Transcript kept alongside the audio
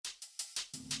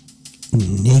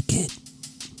naked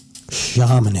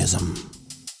shamanism.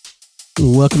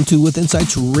 Welcome to With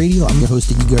Insights Radio. I'm your host,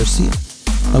 Iggy Garcia.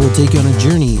 I will take you on a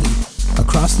journey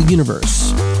across the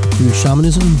universe through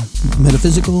shamanism,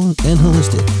 metaphysical, and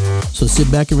holistic. So sit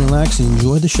back and relax and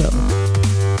enjoy the show.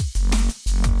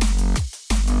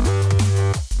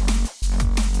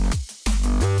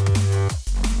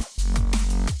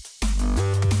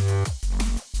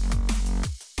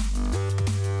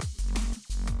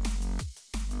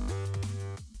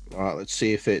 All right, let's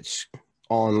see if it's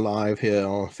on live here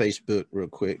on Facebook real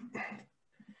quick.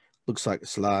 Looks like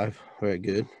it's live. Very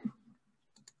good.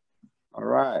 All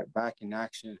right, back in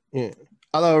action. Yeah.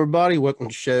 Hello, everybody. Welcome to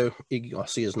the show. Iggy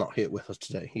Garcia is not here with us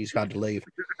today. He's had to leave.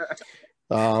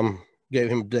 Gave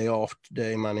him a day off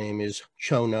today. My name is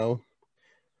Chono,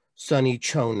 Sonny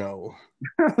Chono.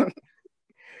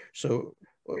 So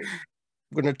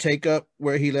we're going to take up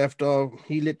where he left off.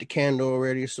 He lit the candle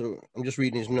already, so I'm just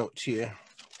reading his notes here.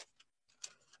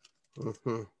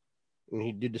 And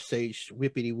he did the sage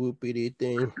whippity whoopity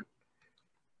thing.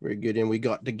 Very good. And we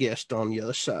got the guest on the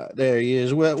other side. There he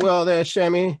is. Well, there,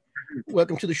 Sammy.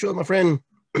 Welcome to the show, my friend.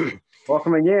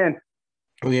 Welcome again.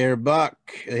 We are back.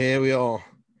 Here we are.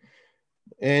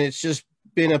 And it's just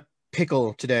been a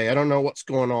pickle today. I don't know what's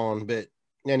going on, but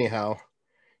anyhow,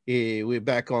 yeah, we're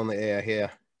back on the air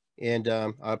here. And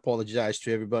I apologize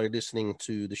to everybody listening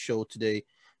to the show today,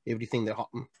 everything that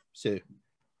happened. So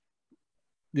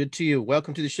good to you.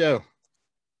 Welcome to the show.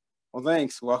 Well,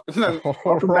 thanks. Welcome.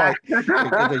 All right. You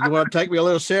want to take me a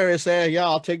little serious there? Yeah,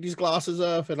 I'll take these glasses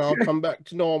off and I'll come back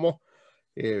to normal.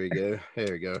 Here we go.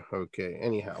 Here we go. Okay.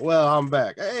 Anyhow, well, I'm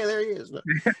back. Hey, there he is.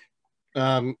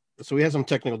 So we had some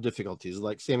technical difficulties.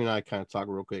 Like Sammy and I kind of talk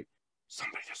real quick.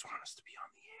 Somebody just wants us to be on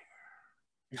the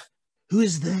air. Who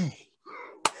is they?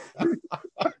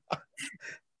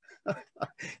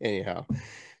 Anyhow,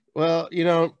 well,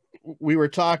 we were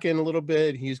talking a little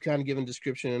bit. He's kind of giving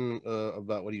description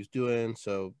about what he's doing.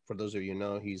 So for those of you who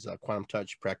know, he's a quantum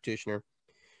touch practitioner.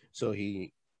 So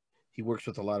he works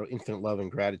with a lot of infinite love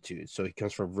and gratitude. So he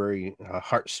comes from a very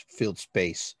heart-filled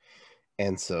space.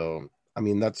 And so, I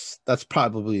mean, that's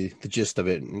probably the gist of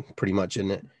it, pretty much, isn't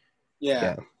it?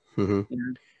 Yeah. Mm-hmm.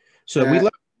 Yeah. So we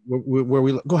left where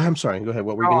we go ahead. I'm sorry. Go ahead.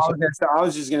 What were you going to say? I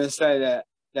was just going to say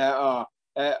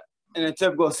that in a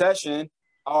typical session,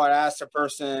 I would ask the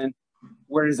person,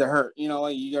 where does it hurt? You go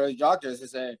to the doctor,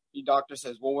 the doctor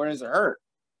says, well, where does it hurt?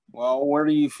 Well, where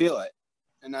do you feel it?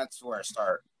 And that's where I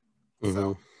start. Mm-hmm.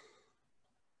 So.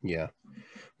 Yeah,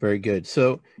 very good.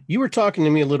 So you were talking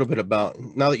to me a little bit about,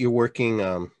 now that you're working,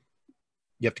 you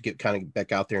have to get kind of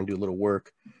back out there and do a little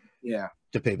work. Yeah.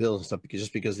 To pay bills and stuff,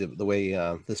 because the way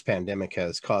this pandemic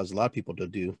has caused a lot of people to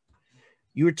do.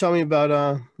 You were telling me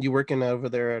about you working over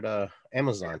there at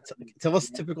Amazon. Tell us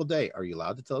a typical day. Are you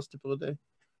allowed to tell us a typical day?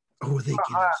 Oh, they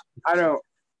I don't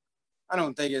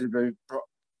think it's very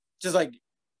just like,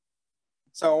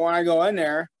 so when I go in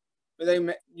there,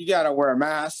 you gotta wear a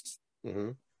mask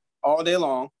all day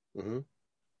long.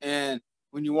 And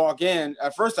when you walk in,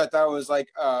 at first I thought it was like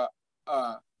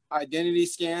identity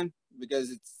scan, because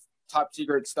it's top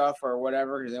secret stuff or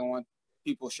whatever, because they don't want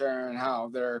people sharing how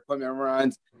their equipment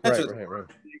runs. Right.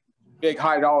 Big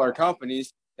high dollar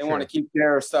companies, they want to keep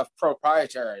their stuff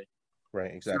proprietary.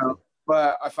 Right, exactly. So,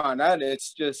 but I found out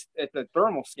it's a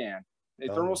thermal scan. They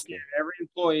thermal scan every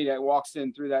employee that walks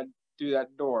in through that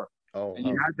door. Oh, and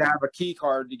you have to have a key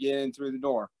card to get in through the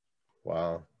door.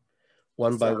 Wow.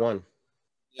 One by one.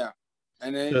 Yeah.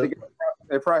 And they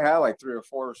probably had like three or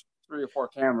four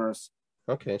cameras.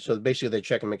 Okay, so basically they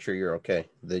check and make sure you're okay,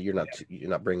 that you're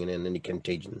not bringing in any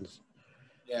contagions.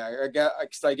 Yeah,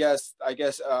 I guess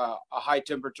a high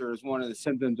temperature is one of the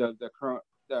symptoms of the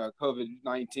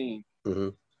COVID-19. Mm-hmm.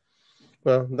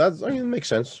 Well, it makes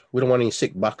sense. We don't want any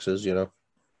sick boxes, Oh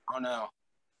no.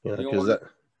 Yeah, because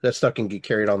that stuff can get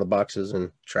carried on the boxes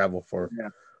and travel for.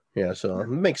 Yeah. So it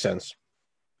makes sense.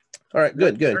 All right,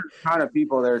 good. There's a ton of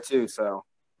people there too, so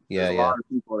there's a lot of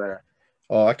people there.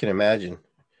 Oh, I can imagine.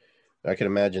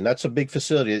 That's a big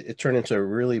facility. It turned into a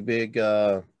really big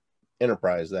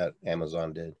enterprise that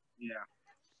Amazon did. Yeah.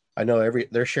 I know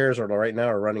their shares are right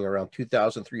now running around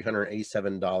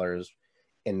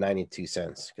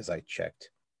 $2,387.92 because I checked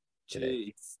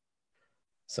today. Jeez.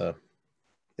 So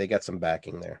they got some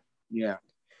backing there. Yeah.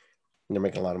 And they're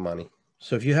making a lot of money.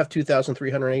 So if you have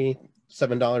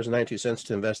 $2,387.92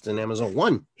 to invest in Amazon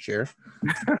one share,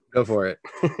 go for it.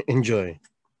 Enjoy.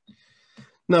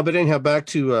 No, but anyhow, back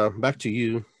to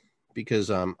you, because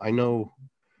I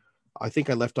think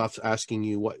I left off asking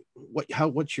you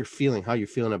what's your feeling, how you're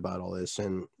feeling about all this,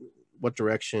 and what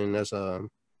direction as a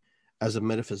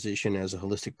metaphysician, as a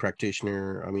holistic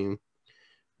practitioner. I mean,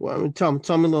 Well, I mean, tell me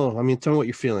a little. I mean, tell me what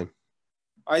you're feeling.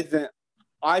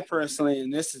 I personally,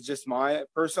 and this is just my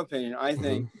personal opinion, I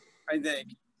think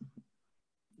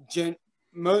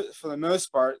for the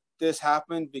most part, this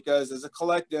happened because as a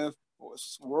collective,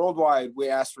 worldwide, we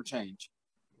asked for change.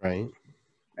 Right.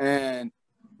 And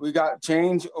we got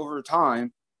change over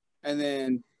time. And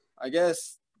then I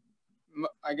guess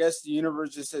the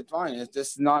universe just said, fine, if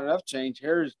this is not enough change,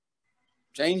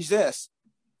 change this.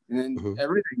 And then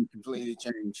everything completely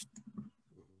changed.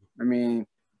 I mean,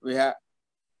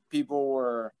 people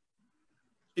were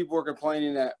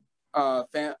complaining that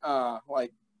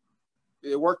like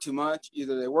they work too much.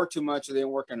 Either they work too much or they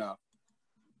didn't work enough.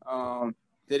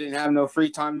 They didn't have no free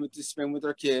time to spend with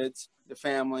their kids, their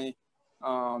family.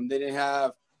 They didn't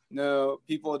have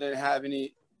people didn't have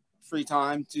any free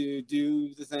time to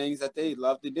do the things that they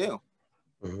love to do.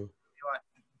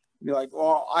 Be like,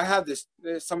 well, I have this.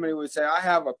 Somebody would say, I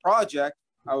have a project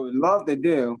I would love to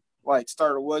do, like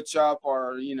start a wood shop,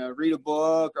 or read a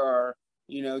book, or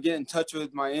get in touch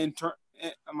with my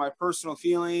personal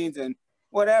feelings and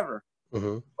whatever. But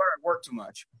I work too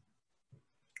much.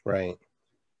 Right.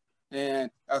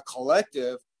 And a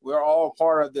collective, we're all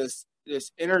part of this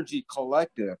energy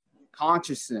collective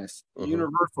consciousness,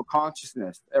 universal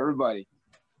consciousness. Everybody.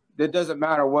 It doesn't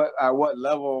matter at what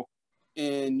level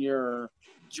in your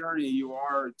journey you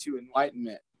are to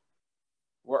enlightenment.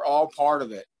 We're all part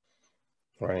of it.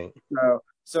 Right.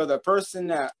 So the person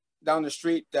that down the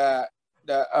street that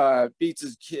beats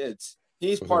his kids,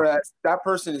 he's part of that. That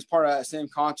person is part of that same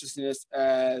consciousness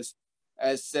as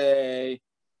say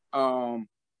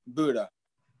Buddha.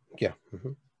 Yeah.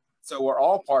 So we're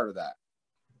all part of that.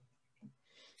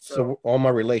 So all my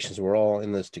relations, we're all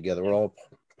in this together. We're all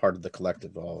part of the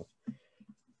collective.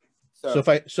 So if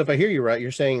I hear you right, you're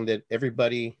saying that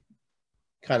everybody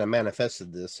kind of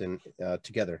manifested this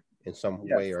together in some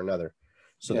way or another.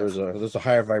 So there's a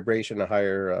higher vibration, a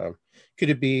higher.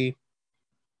 Can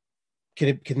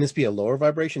this be a lower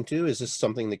vibration too? Is this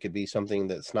something that could be something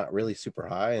that's not really super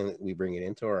high and we bring it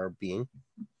into our being?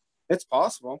 It's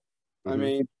possible. I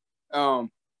mean, I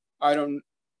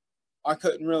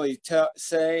couldn't really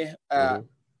say how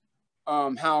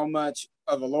much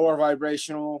of a lower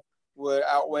vibrational would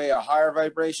outweigh a higher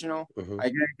vibrational.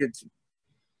 I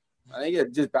think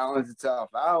it just balances itself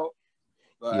out.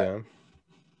 But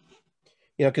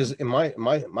because in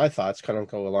my thoughts kind of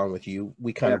go along with you.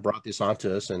 We kind of brought this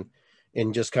onto us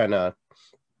and just kind of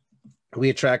we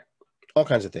attract all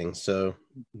kinds of things. So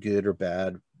good or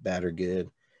bad or good.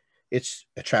 It's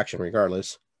attraction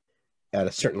regardless at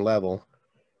a certain level.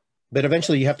 But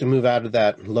eventually you have to move out of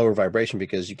that lower vibration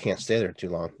because you can't stay there too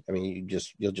long. I mean,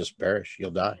 you'll just perish.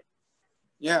 You'll die.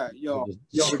 Yeah, you'll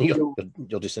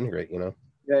disintegrate,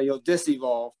 Yeah, you'll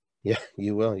disevolve. Yeah,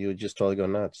 you will. You would just totally go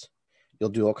nuts. You'll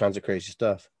do all kinds of crazy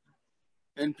stuff.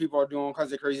 And people are doing all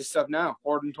kinds of crazy stuff now.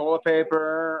 Hoarding toilet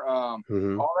paper, all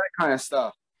that kind of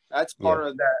stuff. That's part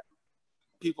of that.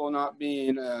 People not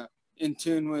being in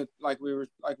tune with, like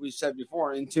we said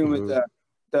before, in tune with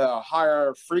the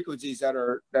higher frequencies that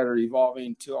are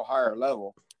evolving to a higher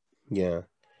level. Yeah.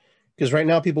 Because right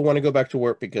now people want to go back to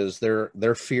work because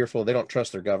they're fearful. They don't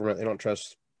trust their government. They don't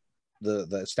trust the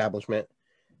establishment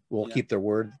will keep their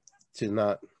word to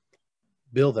not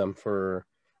bill them for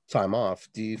time off.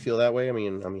 Do you feel that way? I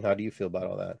mean, how do you feel about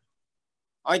all that?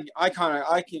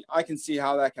 I can see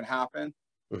how that can happen.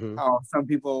 How some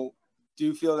people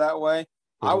do feel that way.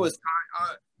 I was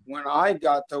when I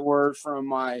got the word from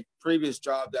my previous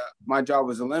job that my job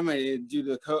was eliminated due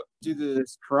to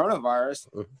this coronavirus.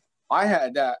 I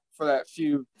had that for that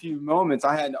few moments.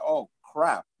 I had to, oh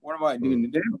crap, what am I doing to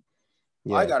do?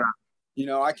 Yeah. I gotta,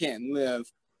 I can't live.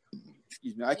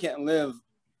 I can't live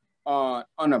on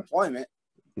unemployment.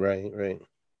 Right.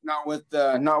 Not with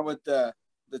the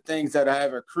things that I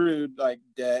have accrued, like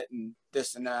debt and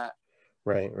this and that.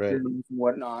 Right. And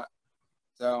whatnot.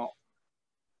 So,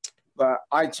 but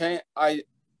I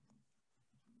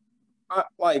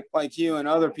like you and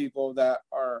other people that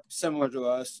are similar to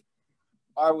us,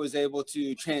 I was able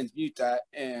to transmute that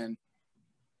and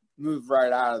move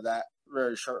right out of that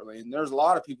very shortly. And there's a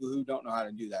lot of people who don't know how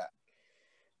to do that.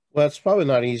 Well, it's probably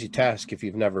not an easy task if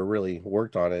you've never really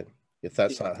worked on it. If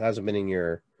hasn't been in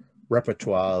your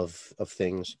repertoire of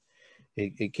things,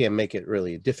 it can make it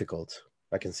really difficult.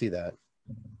 I can see that.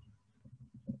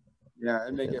 Yeah,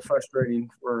 it make it frustrating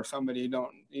for somebody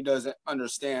who doesn't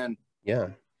understand.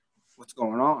 Yeah. What's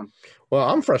going on? Well,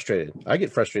 I'm frustrated. I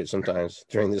get frustrated sometimes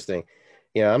during this thing.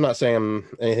 Yeah, I'm not saying I'm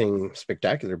anything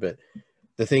spectacular, but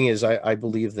the thing is, I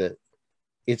believe that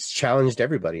it's challenged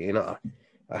everybody.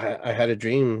 I had a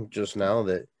dream just now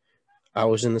that I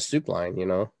was in the soup line.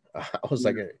 I was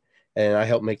like and I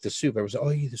helped make the soup. I was like, oh,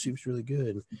 yeah, the soup's really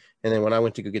good. And then when I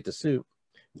went to go get the soup,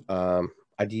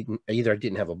 I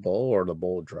didn't have a bowl or the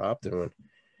bowl dropped, and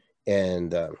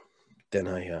then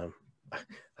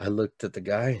I looked at the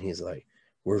guy and he's like,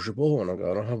 "Where's your bowl?" And I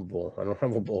go, "I don't have a bowl. I don't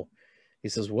have a bowl." He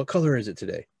says, "What color is it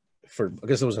today?" I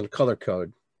guess it was a color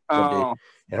code that day,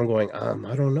 and I'm going,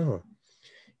 I don't know.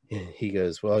 And he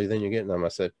goes, "Well, then you're getting them." I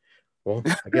said, "Well,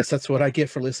 I guess that's what I get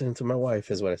for listening to my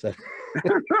wife," is what I said.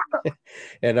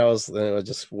 And I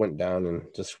just went down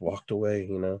and just walked away,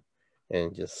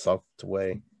 and just sulked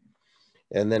away.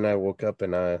 And then I woke up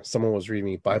and someone was reading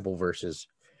me Bible verses,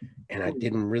 and I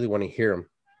didn't really want to hear them.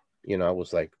 I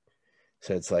was like,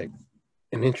 so it's like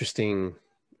it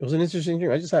was an interesting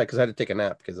dream. I just had because I had to take a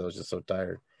nap because I was just so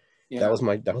tired. Yeah. That was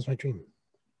my dream.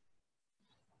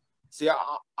 See,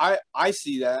 I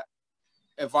see that.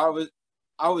 If I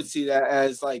would see that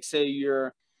as like, say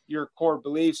your core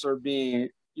beliefs are being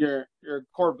your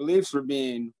core beliefs are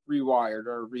being rewired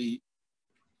or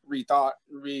rethought,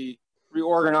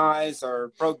 reorganized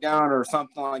or broke down or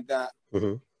something like that.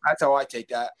 Mm-hmm. That's how I take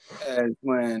that, as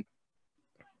when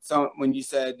you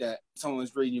said that someone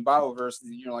was reading you Bible verses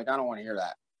and you're like, I don't want to hear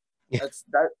that. Yeah.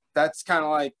 That's kind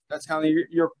of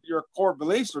your core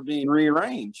beliefs are being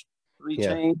rearranged,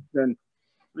 rechanged, and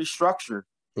restructured.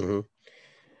 Mm-hmm.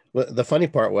 Well, the funny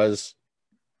part was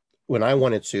when I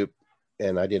wanted soup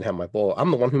and I didn't have my bowl,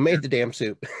 I'm the one who made the damn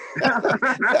soup.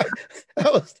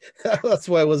 That's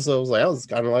why I was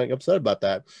kind of like upset about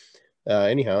that.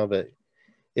 Anyhow, but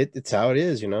it's how it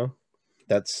is,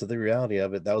 That's the reality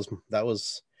of it.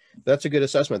 That's a good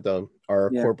assessment, though. Our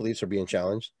core beliefs are being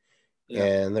challenged,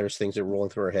 and there's things that are rolling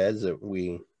through our heads that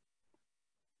we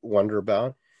wonder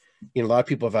about. A lot of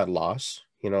people have had loss,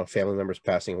 family members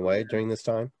passing away during this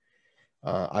time.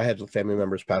 I had family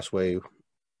members pass away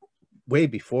way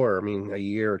before, a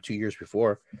year or 2 years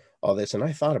before all this. And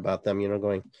I thought about them,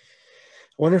 going, I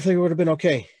wonder if they would have been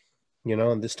okay,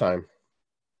 this time.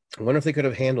 I wonder if they could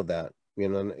have handled that,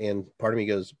 and part of me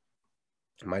goes,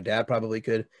 my dad probably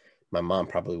could. My mom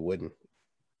probably wouldn't.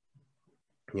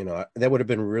 That would have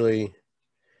been really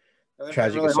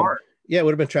tragic. Really hard. Yeah, it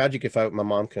would have been tragic if my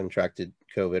mom contracted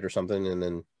COVID or something. And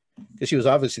then, because she was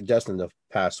obviously destined to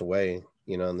pass away,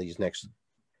 in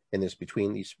this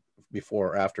between these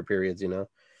before or after periods, and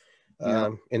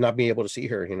not being able to see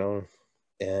her,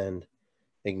 and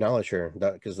acknowledge her,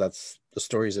 because that's the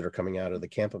stories that are coming out of the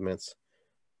campaments,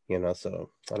 so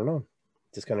I don't know,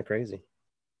 just kind of crazy.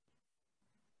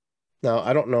 Now,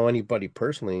 I don't know anybody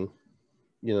personally,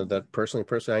 that personally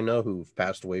I know who've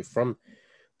passed away from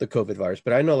the COVID virus,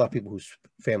 but I know a lot of people whose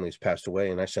families passed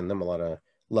away, and I send them a lot of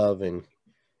love and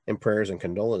prayers and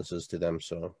condolences to them.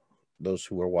 So those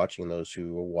who are watching, those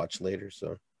who will watch later.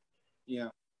 So, yeah.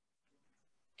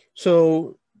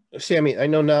 So, Sammy, I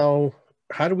know now,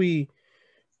 how do we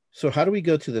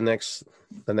go to the next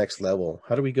level?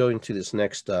 How do we go into this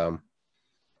next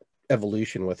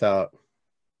evolution without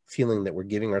feeling that we're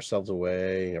giving ourselves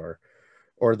away or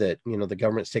that, the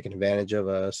government's taking advantage of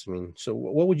us? So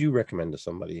what would you recommend to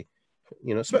somebody,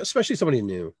 especially somebody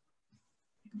new?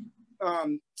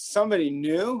 Somebody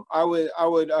new, I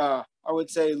would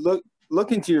say look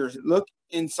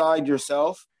inside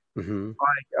yourself. Mm-hmm.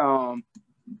 Like,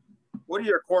 what are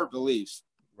your core beliefs?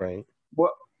 Right.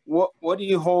 What do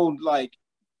you hold, like,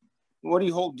 what do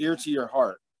you hold dear to your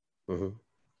heart? Mm-hmm.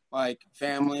 Like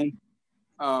family,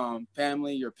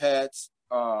 your pets,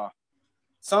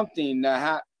 something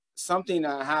that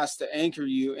has to anchor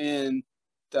you in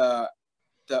the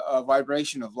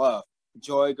vibration of love,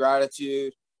 joy,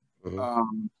 gratitude.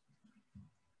 Mm-hmm.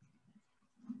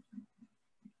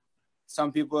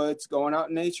 Some people it's going out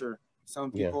in nature.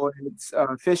 Some people it's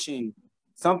fishing.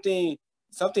 Something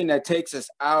that takes us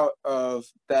out of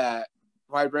that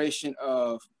vibration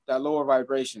of that lower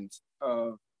vibrations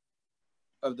of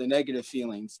the negative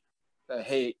feelings, the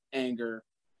hate, anger,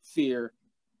 fear,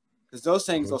 because those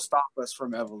things will stop us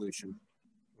from evolution.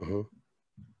 Mm-hmm.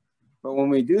 But when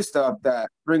we do stuff that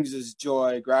brings us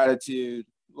joy, gratitude,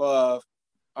 love,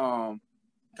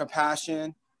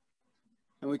 compassion,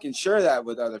 and we can share that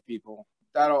with other people,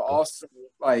 that'll also,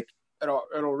 like,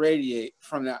 it'll radiate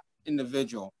from that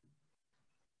individual.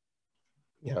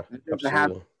 Yeah,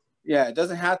 absolutely. It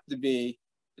doesn't have to be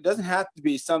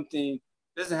something.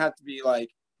 It doesn't have to be like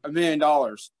 $1 million.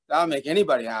 That'll make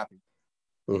anybody happy.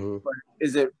 Mm-hmm. But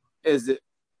is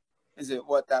it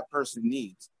what that person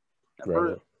needs?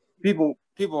 Right.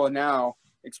 People now,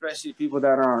 especially people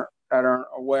that aren't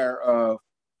aware of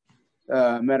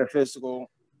metaphysical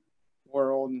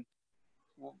world,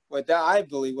 I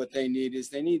believe what they need is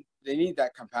they need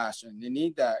that compassion. They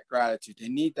need that gratitude. They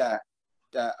need that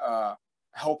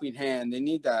helping hand. They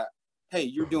need that hey,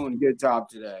 you're doing a good job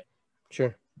today.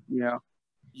 Sure. You know,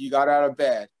 you got out of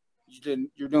bed.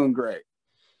 You're doing great.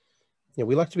 Yeah,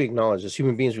 we like to be acknowledged as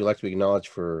human beings. We like to be acknowledged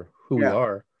for who we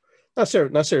are, not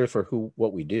necessarily for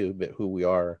what we do, but who we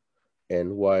are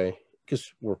and why.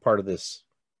 Because we're part of this.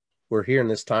 We're here in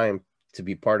this time to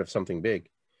be part of something big.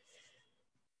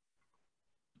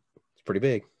 It's pretty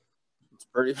big. It's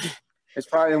pretty. It's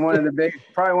probably one of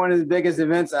the biggest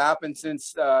events that happened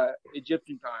since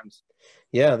Egyptian times.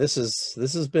 Yeah, this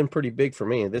has been pretty big for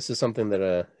me. This is something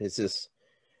that it's just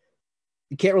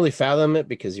you can't really fathom it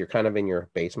because you're kind of in your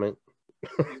basement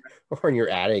or in your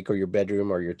attic or your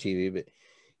bedroom or your TV. But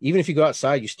even if you go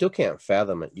outside, you still can't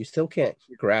fathom it. You still can't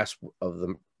grasp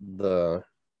of the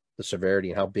severity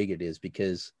and how big it is,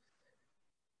 because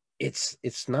it's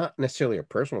not necessarily a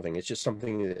personal thing. It's just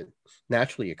something that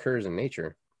naturally occurs in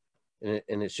nature, and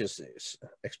it's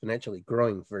exponentially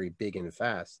growing very big and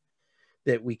fast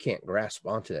that we can't grasp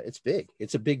onto that. It's big.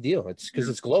 It's a big deal. It's because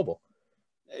it's global.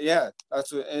 Yeah,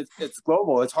 that's what it's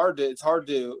global. It's hard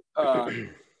to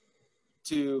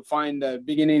to find the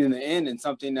beginning and the end in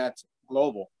something that's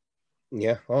global.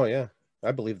 Yeah. Oh yeah.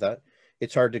 I believe that.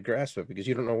 It's hard to grasp it because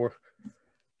you don't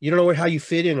know how you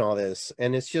fit in all this.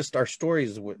 And it's just our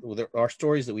stories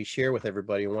that we share with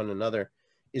everybody and one another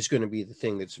is going to be the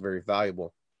thing that's very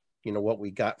valuable. You know, what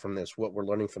we got from this, what we're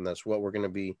learning from this, what we're going to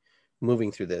be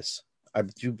moving through this. I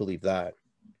do believe that.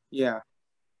 Yeah.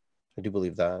 I do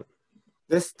believe that.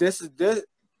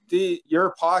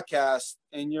 Your podcast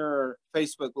and your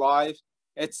Facebook Live,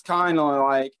 it's kind of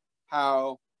like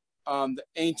how the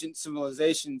ancient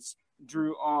civilizations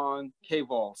drew on cave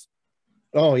walls.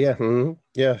 Oh yeah, mm-hmm.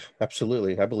 Yeah,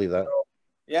 absolutely. I believe that. So,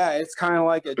 yeah, it's kind of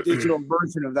like a digital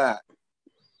version of that.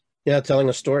 Yeah, telling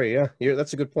a story. Yeah,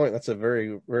 that's a good point. That's a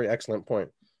very, very excellent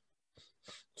point.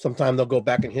 Sometime they'll go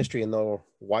back in history and they'll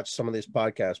watch some of these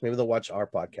podcasts. Maybe they'll watch our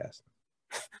podcast.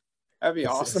 That'd be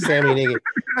awesome. Sammy and Iggy.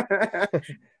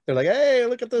 They're like, hey,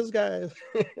 look at those guys.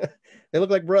 They look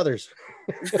like brothers.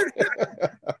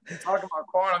 Talking about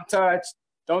quantum touch.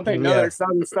 Don't they know there's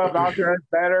some stuff out there that's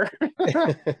better?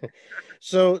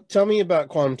 So tell me about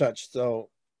quantum touch. So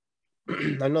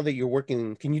I know that you're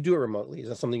working. Can you do it remotely? Is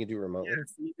that something you do remotely?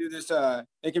 Yes, you do this.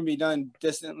 It can be done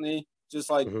distantly, just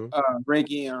like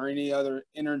Reiki or any other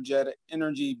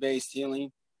energy-based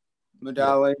healing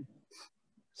modality. Yeah.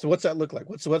 So what's that look like?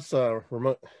 What's a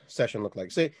remote session look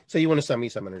like? Say you want to send me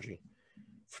some energy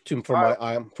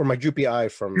for my droopy eye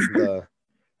from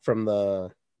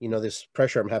the this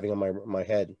pressure I'm having on my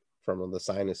head from the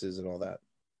sinuses and all that.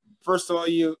 First of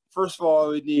all,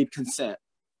 we need consent.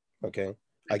 Okay,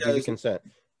 I give you consent.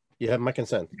 You have my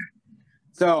consent.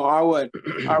 So I would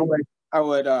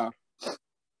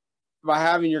by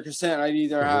having your consent, I'd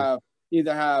either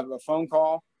have a phone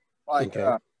call, like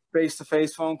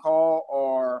face-to-face phone call,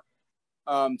 or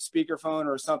speakerphone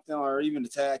or something, or even a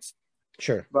text.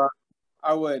 Sure. But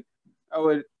I would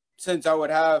since I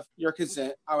would have your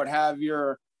consent, I would have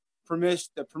your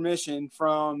permission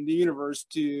from the universe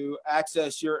to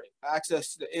access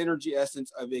the energy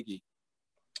essence of Iggy.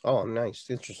 Oh, nice.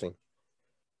 Interesting.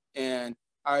 And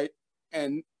I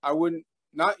wouldn't,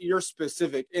 not your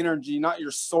specific energy, not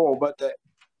your soul, but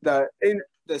the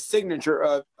signature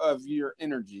of your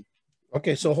energy.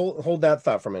 Okay, so hold that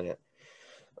thought for a minute.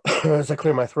 As I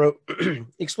clear my throat.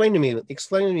 Explain to me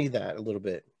that a little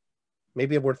bit.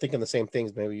 Maybe we're thinking the same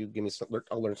things. Maybe you give me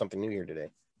I'll learn something new here today.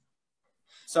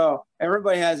 So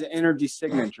everybody has an energy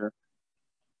signature,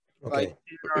 like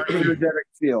in our energetic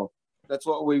field. That's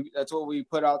what we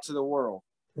put out to the world,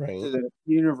 right? To the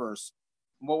universe.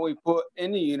 What we put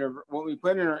in the universe, what we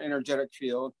put in our energetic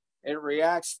field, it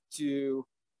reacts to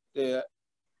the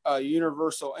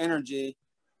universal energy,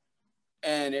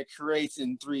 and it creates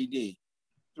in 3D,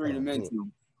 three-dimensional.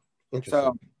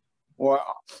 So, what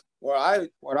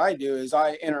I do is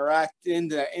I interact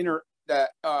into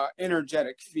that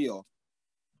energetic field.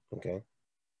 Okay.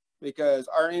 Because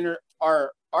our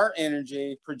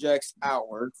energy projects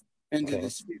outwards into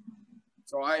this field.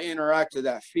 So I interact with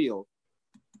that field.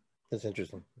 That's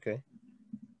interesting. Okay.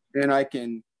 And I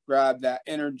can grab that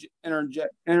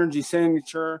energy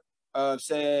signature of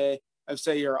say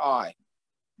your eye.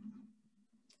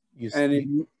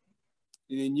 And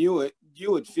then you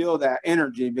would feel that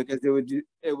energy, because it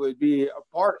would be a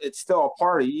part. It's still a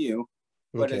part of you,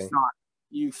 but it's not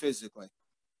you physically.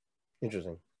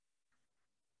 Interesting.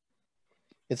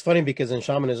 It's funny because in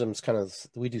shamanism,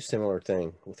 we do similar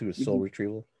thing through soul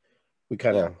retrieval. We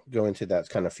kind of go into that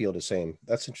kind of feel the same.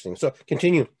 That's interesting. So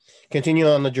continue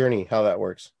on the journey, how that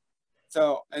works.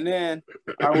 So, and then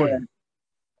I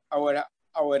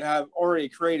would have already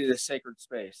created a sacred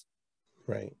space.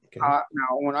 Right. Okay. Now,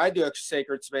 when I do a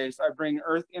sacred space, I bring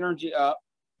earth energy up,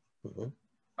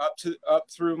 up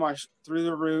through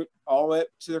the root, all the way up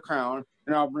to the crown,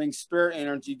 and I'll bring spirit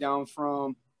energy down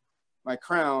from my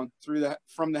crown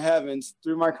from the heavens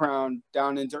through my crown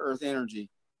down into earth energy.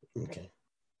 Okay.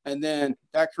 And then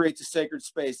that creates a sacred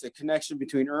space. The connection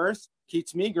between earth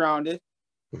keeps me grounded,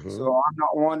 so I'm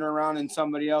not wandering around in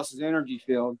somebody else's energy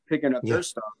field picking up their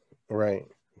stuff. Right.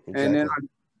 Exactly.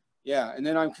 And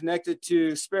then I'm connected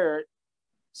to spirit,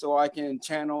 so I can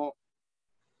channel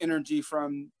energy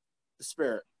from the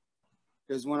spirit.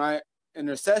 Because when I in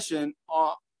a session,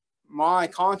 my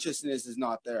consciousness is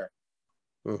not there.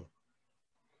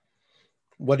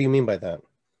 What do you mean by that?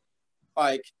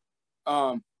 Like,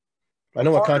 I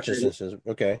know what consciousness is.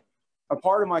 Okay. A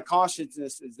part of my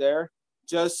consciousness is there,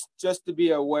 just to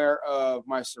be aware of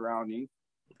my surrounding.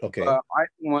 Okay.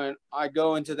 When I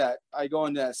go into that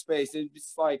space.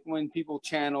 It's like when people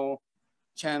channel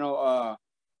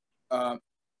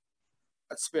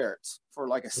spirits for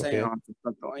like a seance or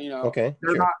something. You know, okay.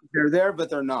 They're there,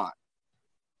 but they're not.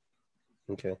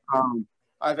 Okay.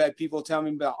 I've had people tell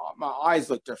me about my eyes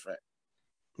look different.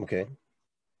 Okay.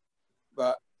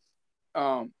 But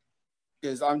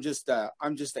because I'm just the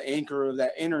anchor of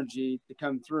that energy to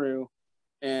come through,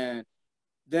 and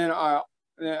then I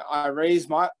raise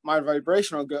my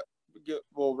vibrational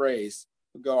will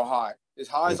go high as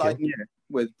I can get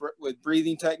with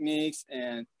breathing techniques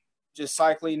and just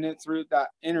cycling it through that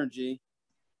energy,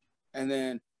 and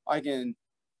then I can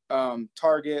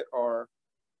target or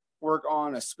work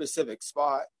on a specific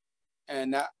spot,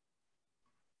 and that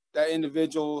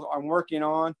individual I'm working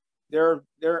on, their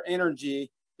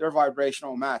energy, their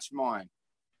vibrational match mine.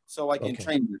 So like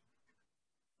entrainment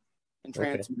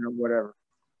or whatever.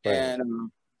 Right.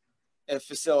 And it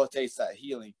facilitates that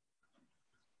healing.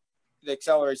 It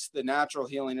accelerates the natural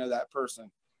healing of that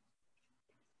person.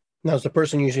 Now, is the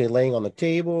person usually laying on the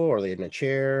table or are they in a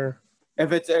chair?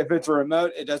 If it's a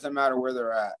remote, it doesn't matter where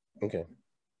they're at. Okay.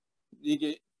 You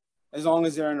get, as long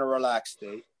as they're in a relaxed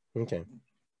state. Okay.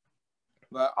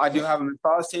 But I do have a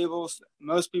massage tables.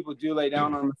 Most people do lay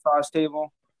down on a massage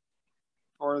table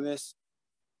for this.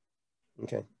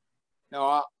 Okay.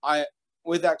 Now, I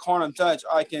with that quantum touch,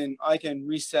 I can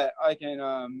reset. I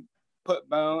can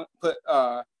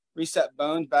reset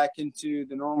bones back into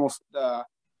the normal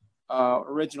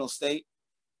original state.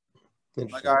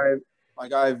 I've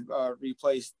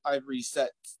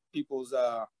reset people's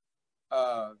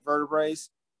vertebrae,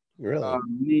 really,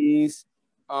 knees.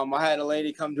 I had a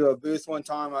lady come to a booth one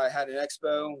time. I had an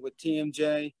expo with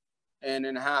TMJ, and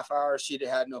in a half hour, she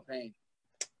had no pain.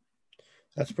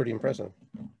 That's pretty impressive.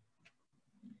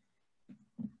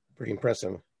 Pretty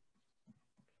impressive.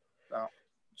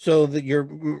 So that you're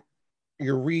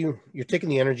taking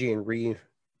the energy and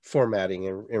reformatting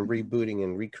and rebooting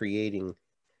and recreating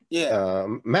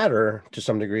matter to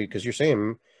some degree, because you're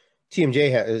saying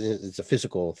TMJ it's a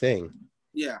physical thing.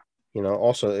 Yeah. You know,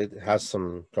 also it has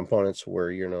some components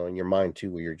where, you know, in your mind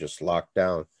too, where you're just locked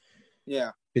down.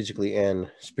 Yeah. Physically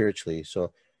and spiritually.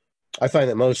 So I find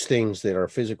that most things that are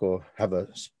physical have a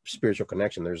spiritual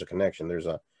connection. There's a connection. There's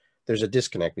a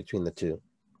disconnect between the two.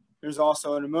 There's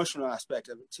also an emotional aspect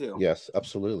of it too. Yes,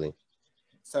 absolutely.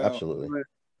 So absolutely.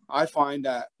 I find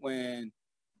that when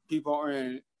people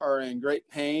are in great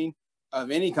pain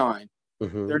of any kind,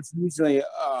 there's usually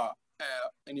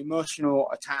an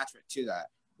emotional attachment to that.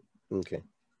 Okay.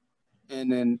 And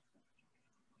then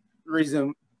the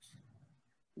reason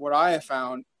what I have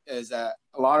found is that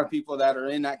a lot of people that are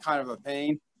in that kind of a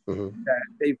pain, that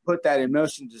they put that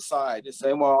emotion aside to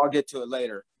say, well, I'll get to it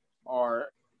later,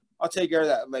 or I'll take care of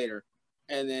that later.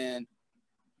 And then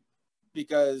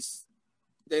because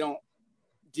they don't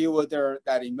deal with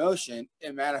that emotion,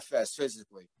 it manifests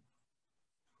physically.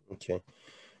 Okay.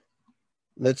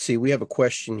 Let's see. We have a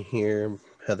question here,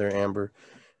 Heather Amber.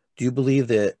 Do you believe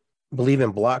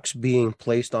in blocks being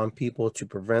placed on people to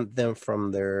prevent them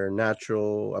from their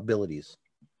natural abilities?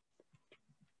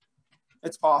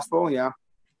 It's possible, yeah.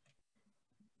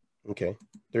 Okay.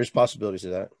 There's possibilities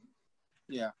of that.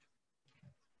 Yeah.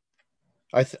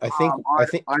 I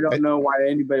think I don't know why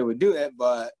anybody would do it,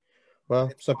 but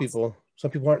some people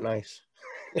aren't nice.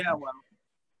 Yeah, well.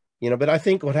 You know, but I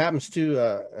think what happens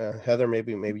to Heather,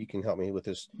 maybe you can help me with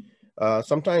this.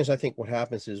 Sometimes I think what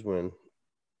happens is when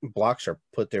blocks are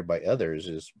put there by others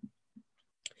is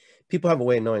people have a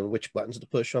way of knowing which buttons to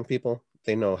push on people.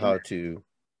 They know how to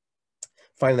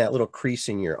find that little crease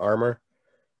in your armor,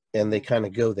 and they kind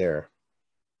of go there.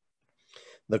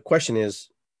 The question is,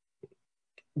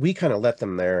 we kind of let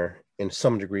them there in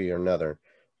some degree or another,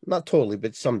 not totally,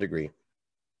 but some degree,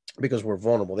 because we're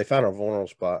vulnerable. They found our vulnerable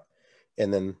spot,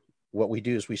 and then what we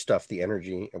do is we stuff the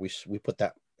energy, and we put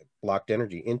that blocked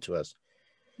energy into us,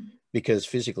 because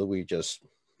physically we just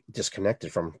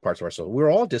disconnected from parts of ourselves.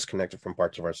 We're all disconnected from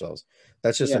parts of ourselves.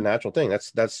 That's just a natural thing.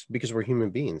 That's because we're human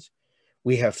beings.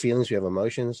 We have feelings, we have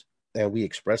emotions, and we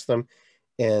express them.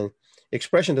 And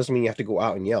expression doesn't mean you have to go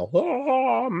out and yell,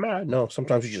 "Oh, I'm mad." No,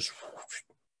 sometimes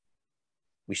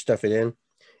we stuff it in,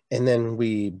 and then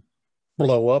we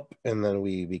blow up, and then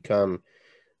we become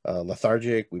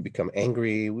lethargic. We become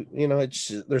angry.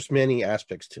 There's many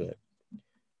aspects to it.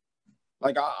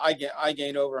 Like I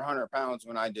gained over 100 pounds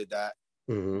when I did that.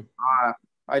 Mm-hmm.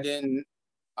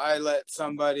 I let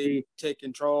somebody take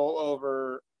control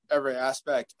over every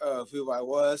aspect of who I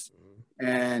was,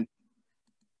 and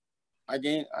I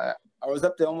was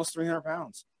up to almost 300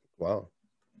 pounds. Wow.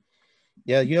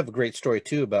 Yeah, you have a great story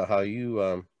too about how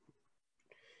you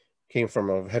came from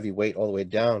a heavy weight all the way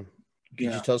down.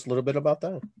 Could you tell us a little bit about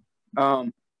that?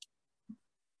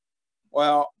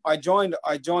 Well, I joined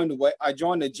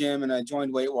the gym and I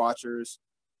joined Weight Watchers,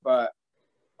 but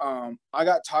I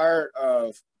got tired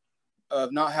of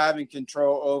not having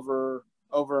control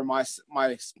over myself,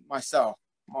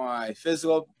 my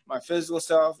physical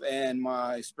self and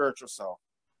my spiritual self.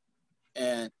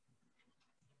 And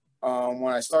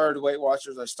when I started Weight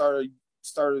Watchers, I started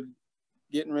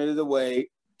getting rid of the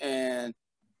weight, and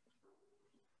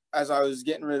as I was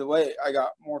getting rid of the weight, I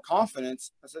got more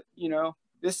confidence. I said,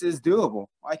 this is doable.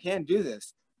 I can do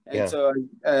this. And so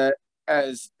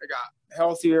as I got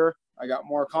healthier, I got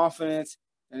more confidence,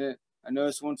 and I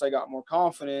noticed once I got more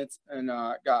confidence and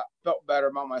felt better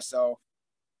about myself,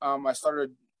 I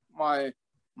started my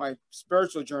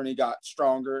spiritual journey got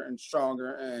stronger and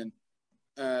stronger, and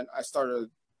I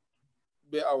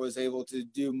was able to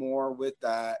do more with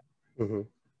that. Mm-hmm.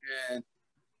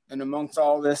 And amongst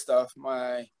all this stuff,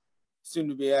 my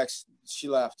soon-to-be ex, she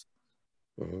left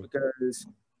because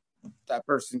that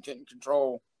person couldn't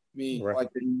control me like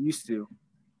they used to,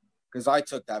 because I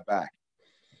took that back.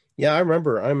 Yeah, I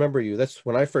remember you. That's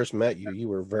when I first met you. You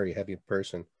were a very heavy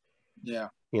person. Yeah.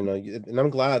 And I'm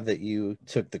glad that you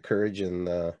took the courage and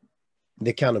the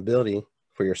accountability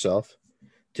for yourself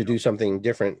to do something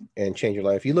different and change your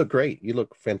life. You look great. You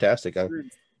look fantastic.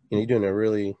 You're doing a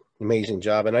really amazing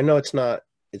job. And I know it's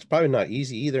probably not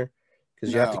easy either,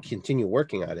 because you have to continue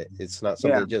working at it. It's not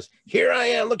something just, here I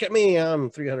am, look at me, I'm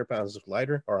 300 pounds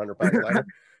lighter or 100 pounds lighter,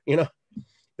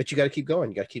 but you got to keep going.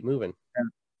 You got to keep moving. Yeah.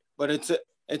 But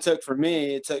it took for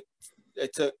me, it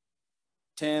took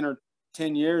 10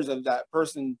 years of that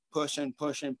person pushing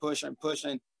the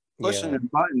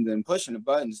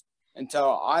buttons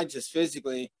until I just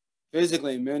physically,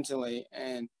 mentally,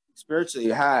 and spiritually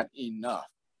had enough.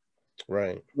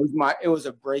 Right. It was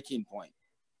a breaking point.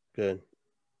 Good.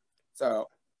 So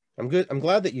I'm good. I'm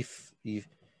glad that you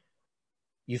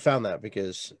found that,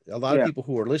 because a lot of people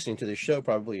who are listening to this show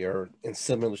probably are in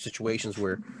similar situations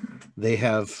where they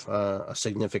have a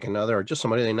significant other or just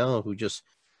somebody they know who just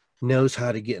knows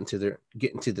how to get into that.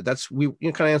 That's kind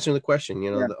of answering the question,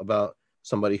 about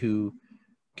somebody who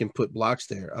can put blocks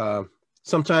there.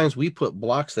 Sometimes we put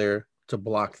blocks there to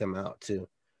block them out too.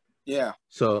 Yeah.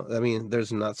 So, I mean,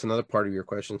 that's another part of your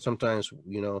question. Sometimes,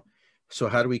 so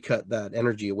how do we cut that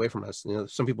energy away from us?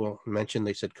 Some people mentioned,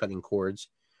 they said cutting cords.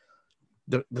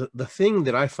 The thing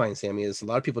that I find, Sammy, is a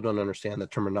lot of people don't understand the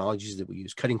terminologies that we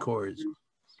use. Cutting cords.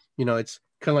 It's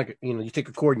kind of like, you take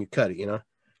a cord and you cut it,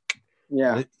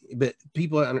 Yeah. But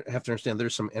people have to understand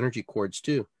there's some energy cords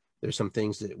too. There's some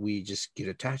things that we just get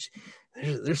attached.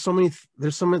 There's so many,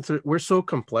 we're so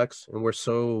complex, and we're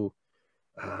so,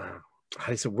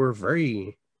 we're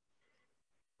very,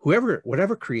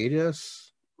 whatever created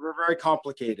us. We're very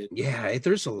complicated. Yeah.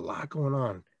 There's a lot going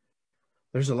on.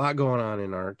 There's a lot going on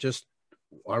in our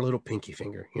little pinky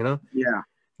finger, Yeah.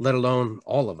 Let alone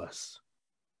all of us.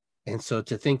 And so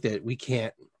to think that we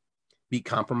can't be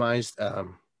compromised,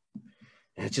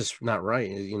 it's just not right.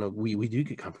 We do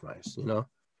get compromised,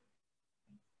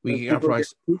 we get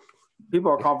compromised.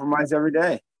 People are compromised every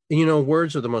day. And,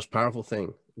 words are the most powerful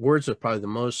thing. Words are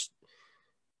probably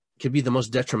could be the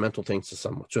most detrimental things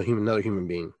to another human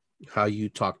being, how you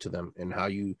talk to them and how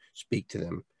you speak to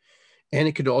them. And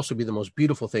it could also be the most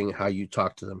beautiful thing, how you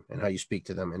talk to them and how you speak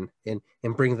to them, and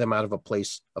bring them out of a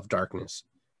place of darkness,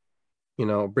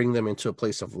 bring them into a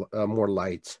place of more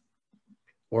light,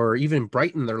 or even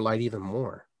brighten their light even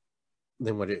more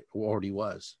than what it already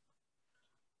was.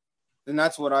 And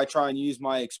that's what I try and use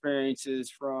my experiences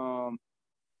from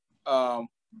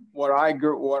what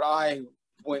I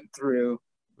went through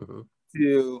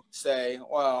to say,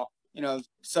 well,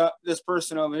 so this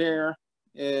person over here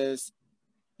is,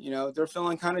 they're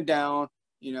feeling kind of down,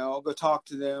 I'll go talk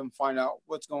to them, find out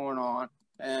what's going on.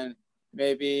 And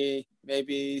maybe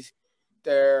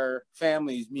their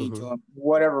families mean to them,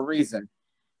 whatever reason.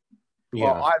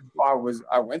 Yeah. Well,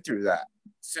 I went through that.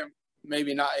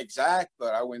 Maybe not exact,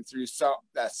 but I went through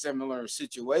that similar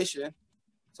situation.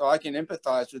 So I can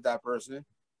empathize with that person.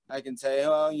 I can say,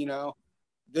 oh, you know,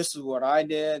 this is what I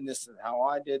did, and this is how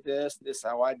I did this is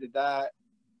how I did that.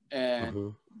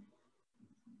 And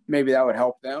maybe that would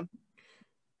help them.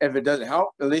 If it doesn't help,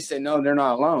 at least they know they're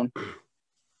not alone.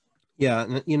 Yeah.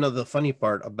 And, you know, the funny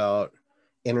part about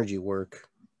energy work,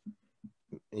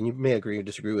 and you may agree or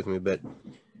disagree with me, but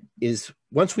is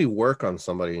once we work on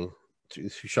somebody through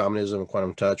shamanism,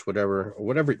 quantum touch, whatever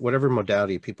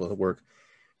modality people work,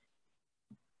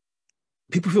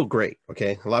 people feel great.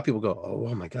 Okay. A lot of people go,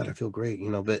 oh my God, I feel great, you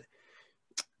know, but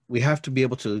we have to be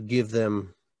able to give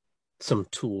them some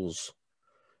tools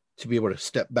to be able to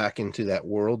step back into that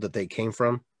world that they came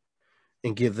from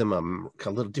and give them a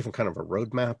little different kind of a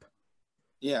roadmap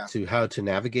to how to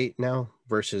navigate now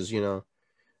versus, you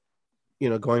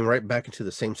know, going right back into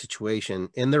the same situation.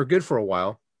 And they're good for a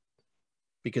while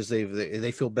because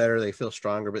they feel better, they feel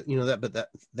stronger, but you know,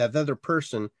 that other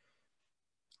person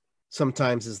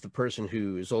sometimes is the person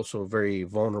who is also very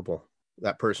vulnerable.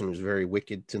 That person who's very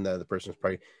wicked to the other person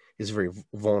is very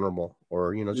vulnerable,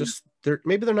 or, you know, just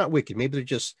maybe they're not wicked. Maybe they're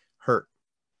just hurt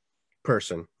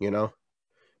person, you know,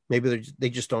 maybe they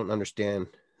just don't understand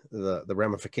the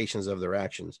ramifications of their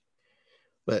actions.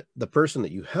 But the person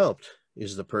that you helped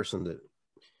is the person that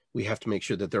we have to make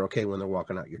sure that they're okay when they're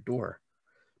walking out your door,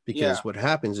 because what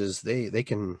happens is they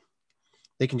can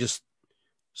just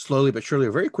slowly but surely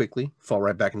or very quickly fall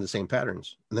right back into the same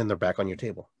patterns, and then they're back on your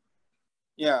table.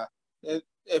 Yeah.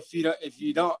 If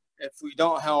we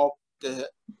don't help the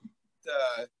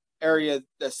area,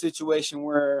 the situation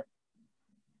where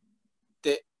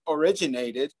they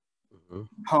originated,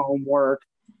 home, work,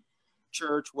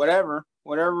 church, whatever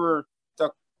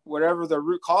the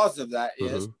root cause of that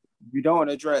is, if you don't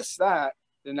address that,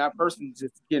 then that person's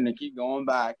just going to keep going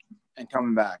back and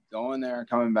coming back, going there and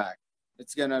coming back.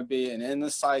 It's going to be an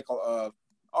endless cycle of,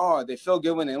 oh, they feel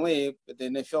good when they leave, but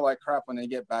then they feel like crap when they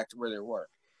get back to where they were.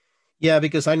 Yeah,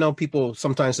 because I know people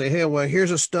sometimes say, hey, well,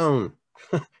 here's a stone.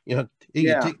 You know,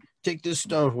 take this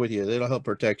stone with you. It'll help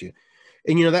protect you.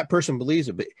 And, you know, that person believes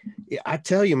it. But I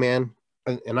tell you, man,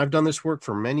 and I've done this work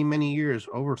for many, many years,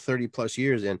 over 30 plus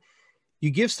years. And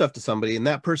you give stuff to somebody and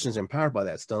that person's empowered by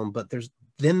that stone, but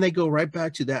then they go right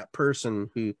back to that person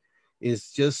who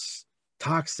is just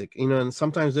toxic, you know, and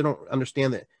sometimes they don't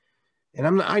understand that.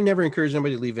 And I never encourage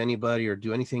anybody to leave anybody or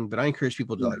do anything, but I encourage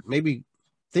people to like maybe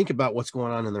think about what's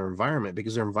going on in their environment,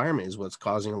 because their environment is what's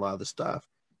causing a lot of the stuff.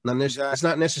 It's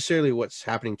not necessarily what's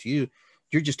happening to you.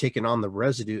 You're just taking on the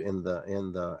residue in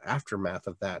the aftermath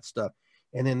of that stuff.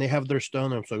 And then they have their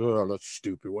stone. And I'm like, oh, that's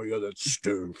stupid. What you got that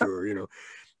stone for? You know,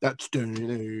 that stone.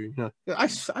 You know,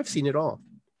 I've seen it all.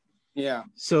 Yeah.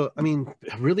 So I mean,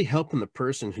 really helping the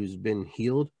person who's been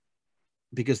healed,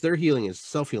 because their healing is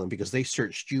self-healing, because they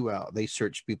searched you out, they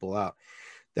searched people out.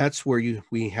 That's where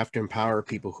we have to empower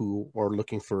people who are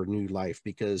looking for a new life,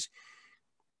 because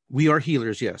we are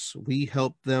healers. Yes, we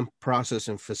help them process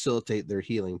and facilitate their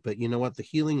healing, but you know what, the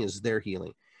healing is their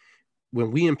healing.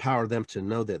 When we empower them to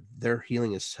know that their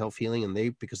healing is self-healing,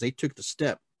 and because they took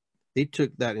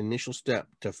that initial step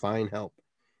to find help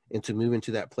and to move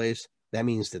into that place, that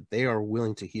means that they are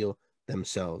willing to heal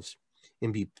themselves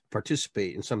and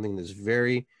participate in something that's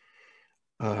very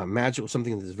magical,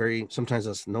 something that's very, sometimes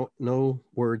that's no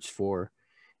words for.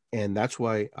 And that's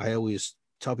why I always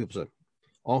tell people that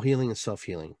all healing is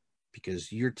self-healing,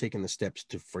 because you're taking the steps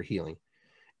for healing.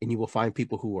 And you will find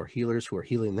people who are healers, who are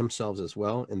healing themselves as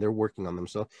well, and they're working on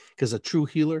themselves, because a true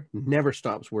healer never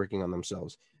stops working on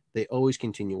themselves. They always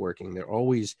continue working. They're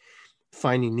always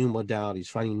finding new modalities,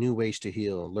 finding new ways to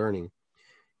heal, learning.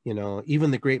 You know, even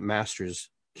the great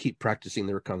masters keep practicing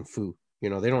their kung fu. You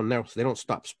know, they don't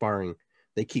stop sparring.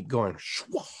 They keep going,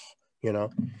 you know,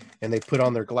 and they put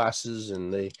on their glasses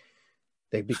and they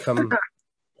become,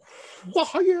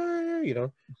 you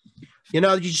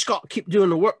know, you just got to keep doing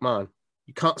the work, man.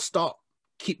 You can't stop.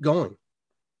 Keep going.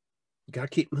 You got to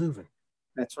keep moving.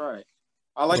 That's right.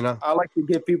 I like to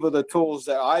give people the tools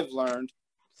that I've learned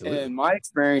in my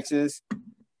experiences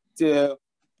to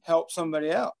help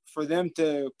somebody out, for them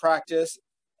to practice.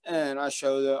 And I'll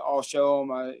show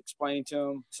them, I explain to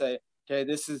them, say, okay,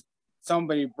 this is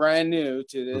somebody brand new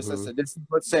to this. I said, this is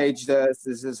what sage does.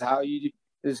 This is how you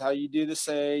do the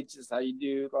sage. This is how you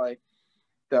do like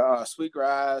the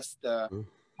sweetgrass, the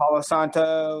Palo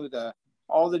Santo,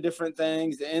 all the different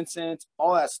things, the incense,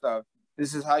 all that stuff.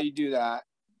 This is how you do that.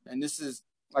 And this is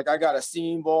like, I got a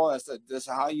singing bowl. This is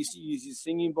how you use your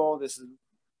singing bowl. This is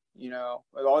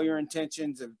with all your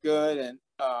intentions of good and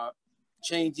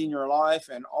changing your life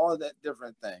and all of that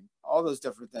all those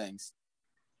different things.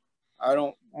 I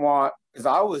don't want,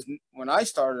 because when I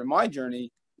started my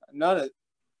journey,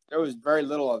 there was very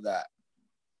little of that.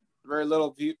 Very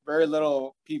little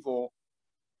people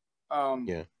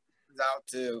out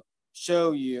to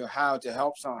show you how to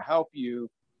help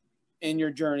you in your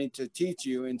journey, to teach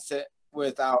you and sit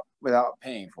without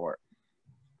paying for it.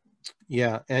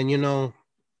 Yeah. And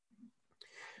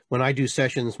when I do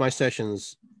sessions, my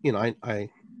sessions, I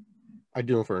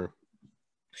do them for,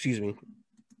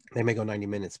 they may go 90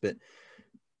 minutes, but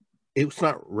it's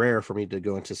not rare for me to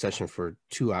go into session for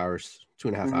 2 hours,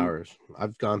 2.5 hours.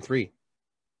 I've gone 3,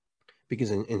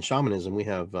 because in shamanism, we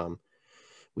have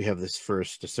this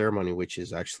first ceremony, which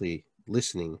is actually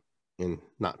listening and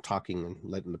not talking and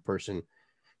letting the person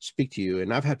speak to you.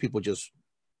 And I've had people just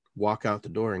walk out the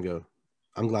door and go,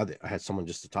 I'm glad that I had someone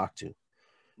just to talk to,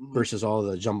 versus all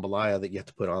the jambalaya that you have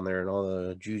to put on there and all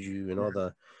the juju and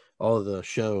all of the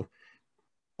show.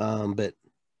 But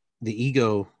the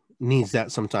ego needs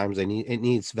that sometimes. It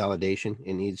needs validation.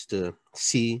 It needs to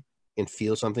see and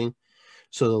feel something.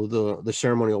 So the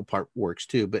ceremonial part works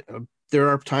too. But there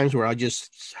are times where I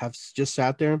just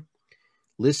sat there,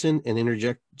 listened, and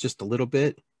interject just a little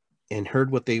bit, and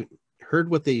heard what they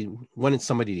wanted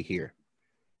somebody to hear.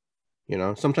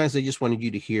 Sometimes they just wanted you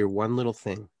to hear one little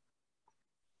thing.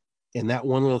 And that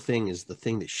one little thing is the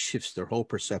thing that shifts their whole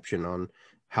perception on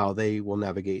how they will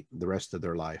navigate the rest of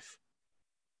their life.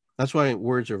 That's why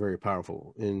words are very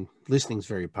powerful, and listening is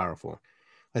very powerful.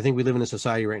 I think we live in a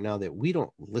society right now that we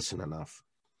don't listen enough.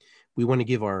 We want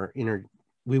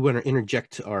to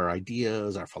interject our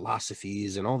ideas, our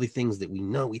philosophies, and all the things that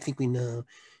we think we know,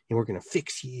 and we're going to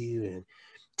fix you and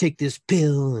take this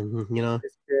pill and,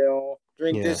 this pill,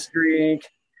 drink this drink,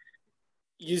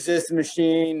 use this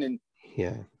machine. And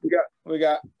we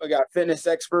got fitness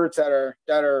experts that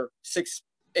are 6,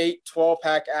 8,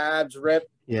 12-pack abs, ripped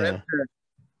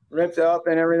up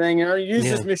and everything. Use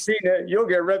this machine, you'll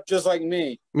get ripped just like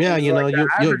me. Yeah, the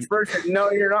average person,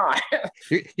 no, you're not.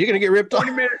 You're gonna get ripped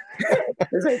 20 minutes.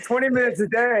 It's like 20 minutes a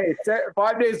day,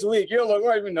 5 days a week. You'll look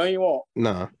like me. No, you won't.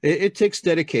 No, it takes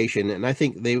dedication, and I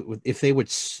think if they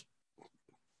would,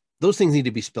 those things need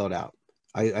to be spelled out.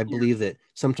 I believe that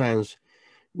sometimes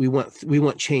we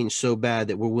want change so bad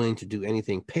that we're willing to do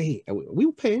anything. We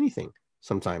will pay anything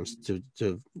sometimes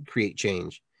to create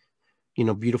change.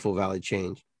 Beautiful, valid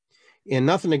change. And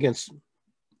nothing against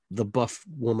the buff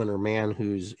woman or man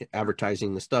who's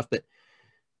advertising the stuff, but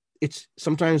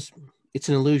sometimes it's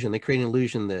an illusion. They create an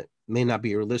illusion that may not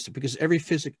be realistic, because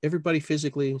everybody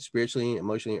physically, spiritually,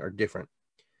 emotionally are different.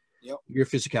 Yep. Your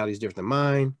physicality is different than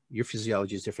mine. Your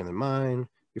physiology is different than mine.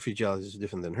 Your physiology is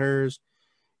different than hers.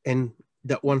 And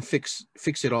that one fix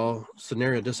it all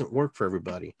scenario doesn't work for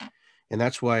everybody. And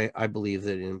that's why I believe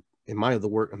that in the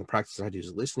work and the practice I do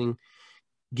is listening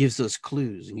gives us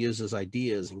clues and gives us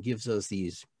ideas and gives us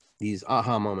these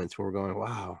aha moments where we're going,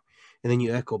 wow. And then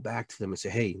you echo back to them and say,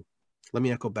 hey, let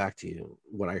me echo back to you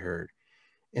what I heard.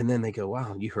 And then they go,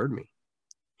 wow, you heard me.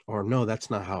 Or no, that's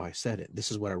not how I said it. This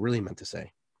is what I really meant to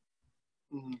say.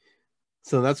 Mm-hmm.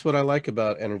 So that's what I like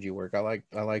about energy work. I like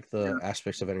the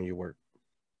aspects of energy work.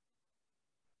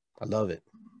 I love it.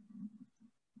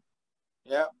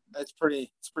 Yeah, it's pretty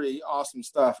awesome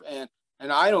stuff. And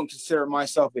I don't consider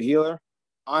myself a healer.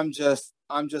 I'm just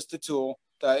a tool.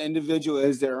 The individual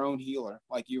is their own healer,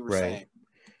 like you were saying.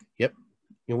 Yep.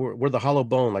 We're the hollow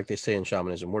bone, like they say in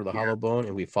shamanism. We're the hollow bone,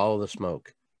 and we follow the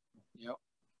smoke. Yep.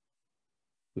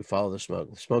 We follow the smoke.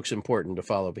 The smoke's important to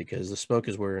follow, because the smoke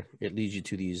is where it leads you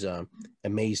to these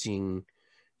amazing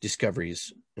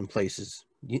discoveries and places.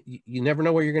 You never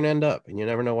know where you're going to end up, and you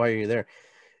never know why you're there.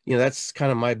 That's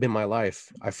kind of been my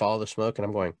life. I follow the smoke, and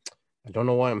I'm going, I don't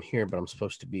know why I'm here, but I'm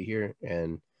supposed to be here,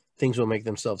 and things will make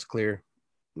themselves clear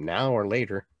now or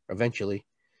later, eventually.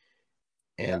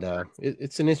 And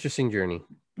it's an interesting journey.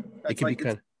 It can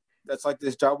be that's like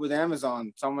this job with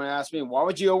Amazon. Someone asked me, why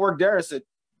would you go work there? I said,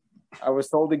 I was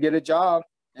told to get a job,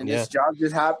 and this job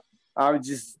just happened.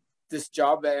 This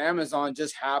job at Amazon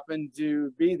just happened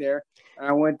to be there, and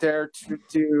I went there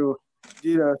to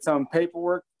do some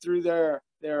paperwork through their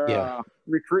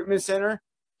recruitment center.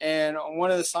 And on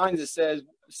one of the signs it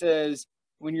says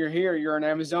when you're here, you're an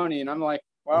Amazonian. I'm like,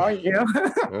 well,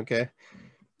 okay.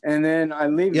 And then I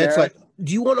leave there. It's like,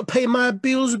 do you want to pay my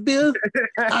bills, Bill?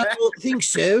 I don't think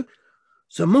so.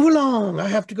 So move along. I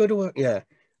have to go to work. Yeah.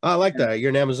 I like that. You're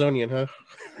an Amazonian, huh?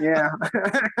 Yeah.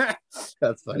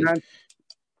 That's funny.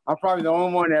 I'm probably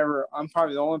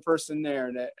the only person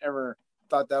there that ever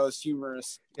thought that was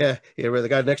humorous. Yeah. Where the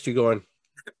guy next to you going,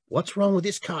 what's wrong with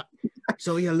this cot?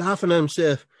 So you're laughing at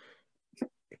himself.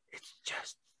 It's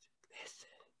just listen.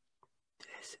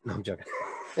 No, I'm joking.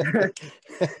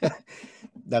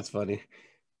 That's funny.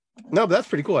 No, but that's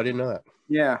pretty cool. I didn't know that.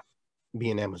 Yeah.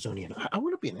 Be an Amazonian. I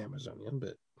want to be an Amazonian,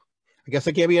 but I guess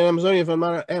I can't be an Amazonian if I'm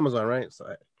not an Amazon, right?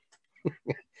 So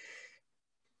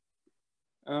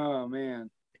Oh man.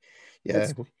 Yeah,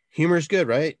 humor is good,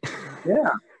 right?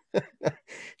 Yeah.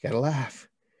 Gotta laugh.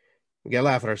 We gotta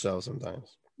laugh at ourselves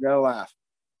sometimes. Gotta laugh.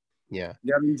 Yeah.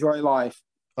 You gotta enjoy life.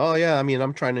 Oh yeah. I mean,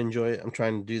 I'm trying to enjoy it. I'm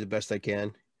trying to do the best I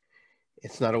can.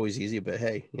 It's not always easy, but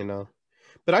hey,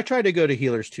 But I try to go to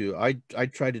healers too. I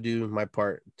try to do my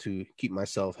part to keep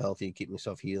myself healthy, keep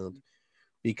myself healed,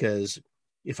 because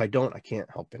if I don't, I can't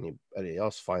help anybody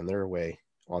else find their way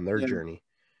on their journey.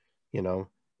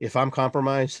 If I'm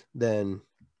compromised, then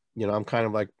I'm kind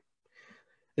of like,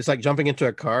 it's like jumping into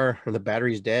a car and the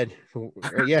battery's dead.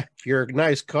 Yeah, you're a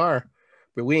nice car,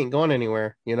 but we ain't going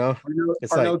anywhere.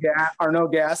 It's like no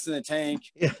gas in the tank.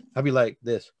 Yeah, I'd be like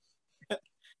this.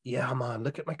 Yeah, I'm on.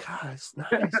 Look at my car. It's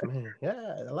nice, man.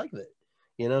 Yeah, I like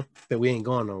it. But we ain't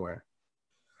going nowhere.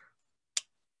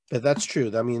 But that's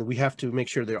true. I mean, we have to make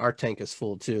sure that our tank is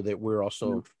full too, that we're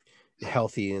also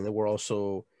healthy and that we're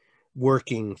also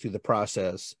working through the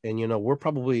process. And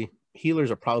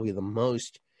healers are probably the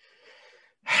most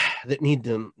that need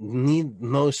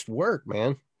most work,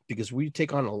 man, because we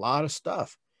take on a lot of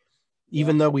stuff.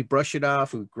 Even though we brush it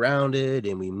off, we ground it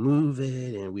and we move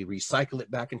it and we recycle it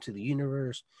back into the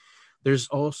universe, there's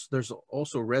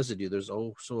also residue. There's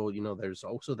also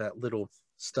that little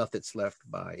stuff that's left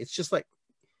by. It's like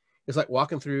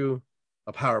walking through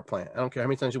a power plant. I don't care how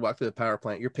many times you walk through the power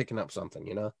plant, you're picking up something,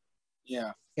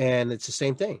 Yeah. And it's the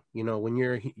same thing, when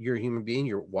you're a human being,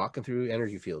 you're walking through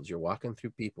energy fields, you're walking through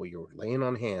people, you're laying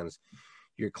on hands,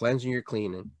 you're cleansing, you're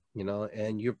cleaning,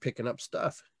 and you're picking up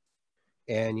stuff.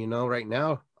 And right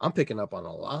now I'm picking up on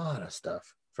a lot of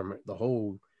stuff from the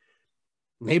whole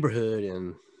neighborhood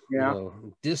and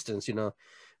distance.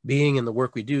 Being in the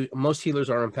work we do, most healers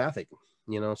are empathic.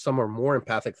 Some are more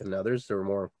empathic than others. They're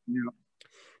more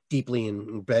deeply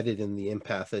embedded in the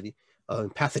empathy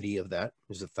of that.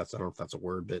 I don't know if that's a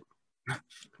word, but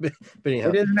anyhow,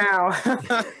 it is now.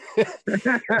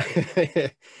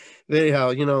 But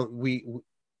anyhow, we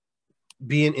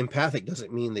being empathic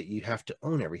doesn't mean that you have to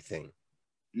own everything.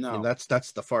 No, and that's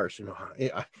the farce.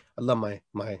 I love my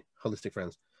holistic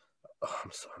friends. Oh,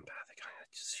 I'm so empathic. I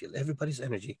just feel everybody's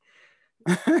energy.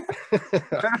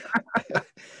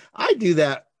 I do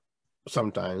that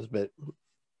sometimes, but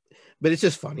it's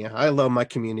just funny. I love my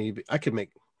community. I could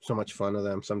make so much fun of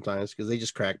them sometimes because they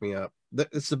just crack me up.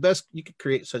 It's the best. You could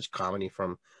create such comedy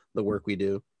from the work we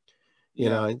do.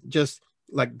 Just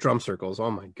like drum circles.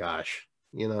 Oh my gosh.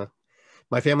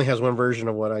 My family has one version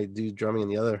of what I do drumming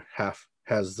and the other half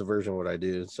has the version of what I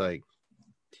do. It's like,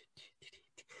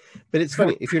 but it's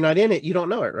funny. If you're not in it, you don't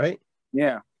know it, right?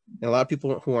 Yeah. And a lot of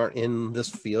people who aren't in this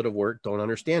field of work don't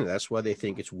understand it. That's why they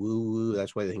think it's woo-woo.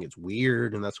 That's why they think it's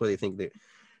weird. And that's why they think that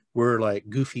we're like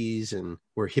goofies and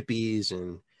we're hippies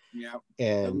and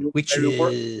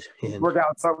witches. We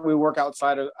work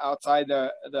outside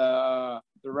the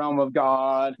realm of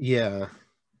God. Yeah.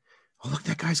 Oh, look,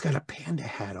 that guy's got a panda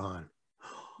hat on.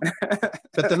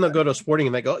 But then they'll go to sporting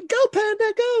and they go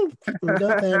panda, go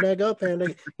panda, go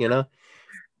panda,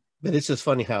 But it's just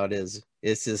funny how it is.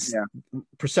 It's just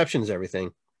perception is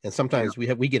everything, and sometimes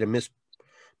we get a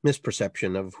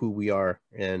misperception of who we are,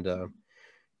 and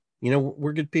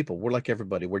we're good people. We're like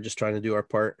everybody. We're just trying to do our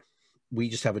part. We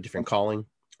just have a different calling.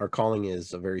 Our calling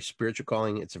is a very spiritual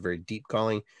calling. It's a very deep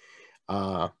calling.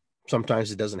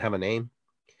 Sometimes it doesn't have a name.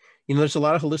 There's a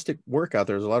lot of holistic work out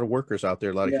there. There's a lot of workers out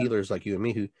there, a lot of healers like you and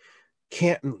me who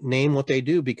can't name what they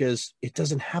do because it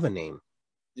doesn't have a name.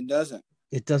 It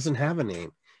doesn't have a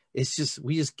name. It's just,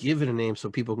 we just give it a name so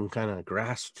people can kind of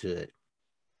grasp to it.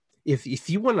 If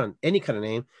you want any kind of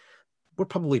name, we're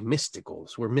probably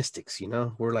mysticals. We're mystics,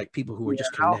 we're like people who are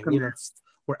just connected.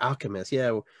 We're alchemists.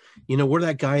 Yeah. We're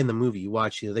that guy in the movie you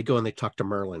watch, they go and they talk to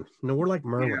Merlin. We're like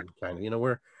Merlin kind of,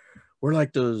 we're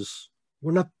like those.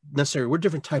 We're not necessarily, we're a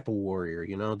different type of warrior,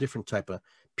 different type of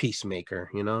peacemaker,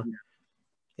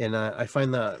 And I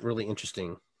find that really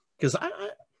interesting because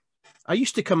I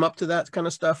used to come up to that kind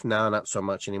of stuff. Now, not so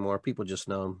much anymore. People just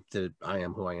know that I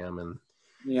am who I am. And,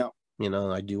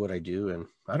 I do what I do and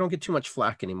I don't get too much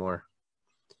flack anymore.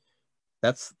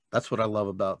 That's what I love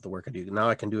about the work I do. Now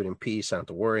I can do it in peace. I don't have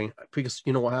to worry because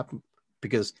you know what happened?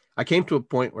 Because I came to a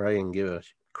point where I didn't give a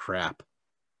crap.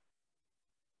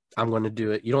 I'm going to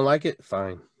do it. You don't like it?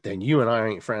 Fine. Then you and I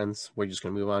ain't friends. We're just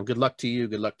going to move on. Good luck to you.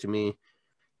 Good luck to me.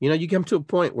 You come to a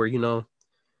point where,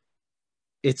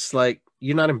 it's like,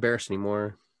 you're not embarrassed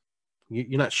anymore.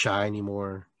 you're not shy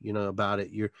anymore, you know, about it.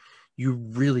 You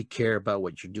really care about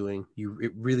what you're doing.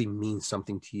 It really means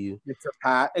something to you.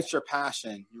 It's your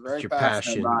passion. You're very It's your passionate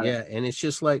passion. about it. Yeah. And it's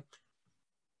just like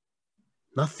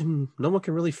no one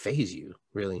can really phase you,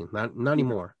 really. Not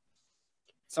anymore.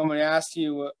 Somebody asks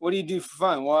you, what do you do for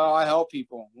fun? Well, I help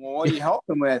people. Well, what do you help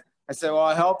them with? I said, well,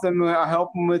 I help them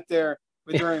with their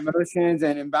emotions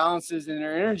and imbalances in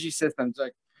their energy systems.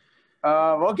 Like,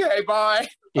 okay, bye.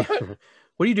 Yeah.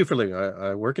 What do you do for a living?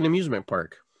 I work in an amusement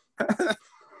park.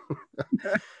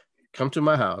 Come to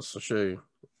my house. I'll show you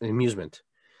an amusement.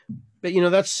 But you know,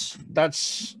 that's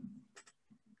in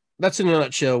a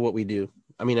nutshell what we do.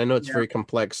 I mean, I know it's very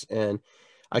complex, and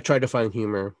I try to find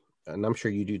humor, and I'm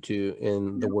sure you do too,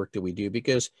 in the work that we do,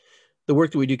 because the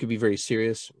work that we do could be very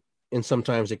serious, and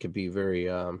sometimes it could be very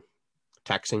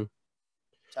taxing.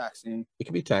 It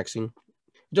can be taxing.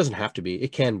 It doesn't have to be.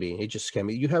 It can be. It just can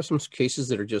be. You have some cases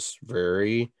that are just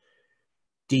very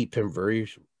deep and very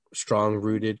strong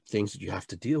rooted things that you have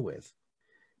to deal with.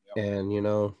 Yep. And, you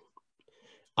know,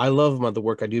 I love the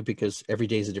work I do because every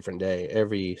day is a different day.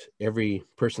 Every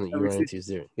person that you run into is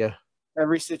different. Yeah.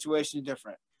 Every situation is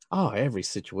different. Oh, every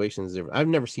situation is different. I've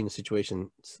never seen a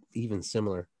situation even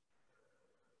similar.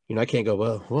 You know, I can't go,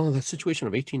 well, that situation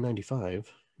of 1895,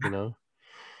 you know.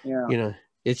 Yeah. You know,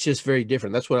 it's just very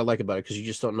different. That's what I like about it, because you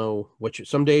just don't know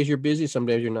some days you're busy, some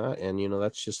days you're not, and you know,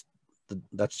 that's just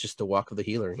the walk of the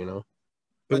healer, you know.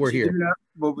 But we're here.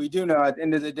 But we do know at the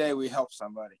end of the day we help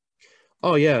somebody.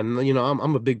 Oh yeah, and you know,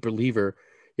 I'm a big believer.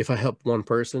 If I help one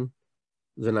person,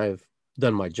 then I've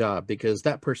done my job, because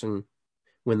that person,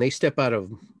 when they step out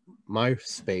of my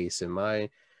space and my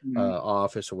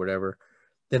office or whatever,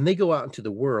 then they go out into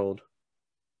the world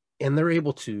and they're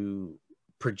able to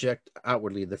project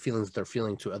outwardly the feelings that they're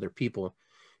feeling to other people.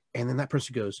 And then that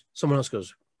person someone else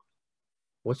goes,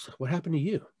 what happened to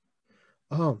you?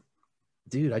 Oh,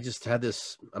 dude, I just had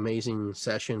this amazing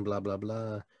session, blah, blah,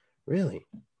 blah. Really?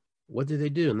 What did they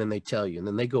do? And then they tell you, and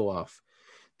then they go off.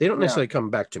 They don't necessarily come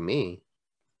back to me,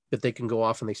 but they can go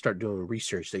off and they start doing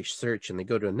research. They search and they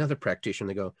go to another practitioner.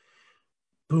 They go,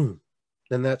 boom.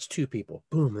 Then that's 2 people.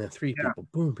 Boom. Then 3 people.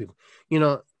 Boom. People. You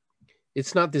know,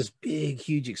 it's not this big,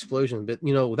 huge explosion, but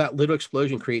you know, that little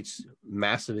explosion creates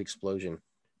massive explosion.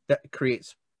 That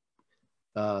creates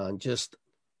just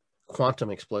quantum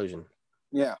explosion.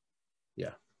 Yeah.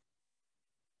 Yeah.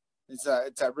 It's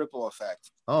that ripple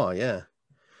effect. Oh yeah.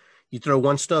 You throw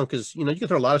one stone, because you know, you can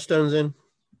throw a lot of stones in.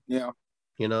 Yeah.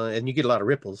 You know, and you get a lot of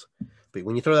ripples. But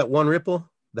when you throw that one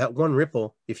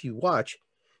ripple, if you watch,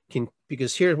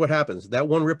 because here's what happens. That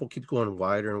one ripple keeps going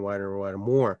wider and wider and wider,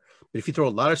 more. But if you throw a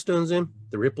lot of stones in,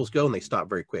 the ripples go and they stop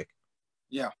very quick.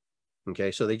 Yeah.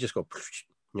 Okay, so they just go,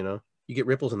 you know, you get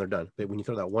ripples and they're done. But when you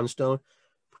throw that one stone,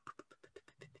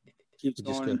 keeps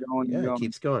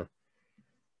going.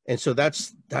 And so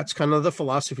that's kind of the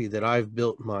philosophy that I've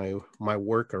built my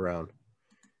work around.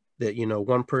 That, you know,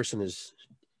 one person is,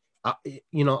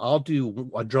 you know, I'll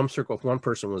do a drum circle if one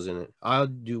person was in it. I'll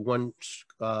do one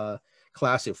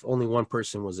class if only one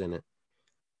person was in it,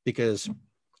 because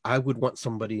I would want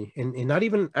somebody, and not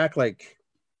even act like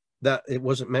that it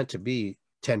wasn't meant to be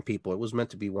 10 people. It was meant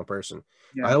to be one person.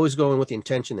 Yeah. I always go in with the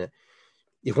intention that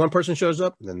if one person shows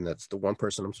up, then that's the one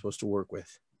person I'm supposed to work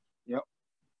with. Yep.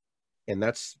 And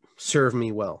that's served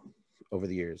me well over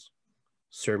the years.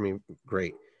 Served me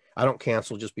great. I don't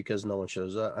cancel just because no one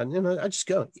shows up. I just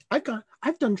go.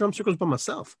 I've done drum circles by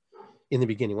myself in the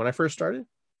beginning when I first started.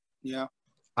 Yeah.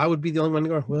 I would be the only one to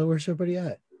go, well, where's everybody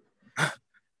at?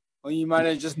 Well, you might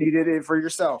have just needed it for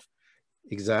yourself.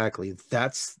 Exactly.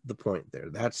 That's the point there.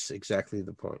 That's exactly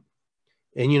the point.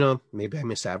 And, you know, maybe I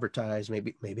misadvertised.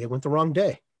 Maybe I went the wrong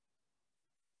day.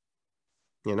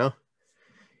 You know?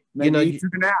 Maybe you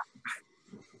took a nap.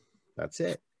 That's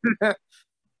it.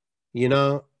 You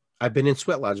know, I've been in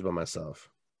sweat lodge by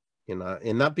myself. You know,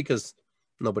 and not because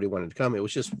nobody wanted to come. It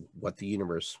was just what the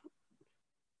universe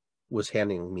was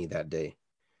handing me that day.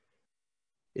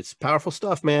 It's powerful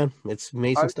stuff, man. It's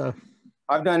amazing stuff.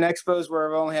 I've done expos where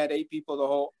I've only had 8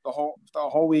 people the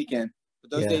whole weekend,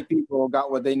 but those 8 people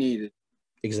got what they needed.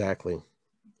 Exactly.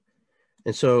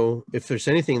 And so, if there's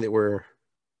anything that we're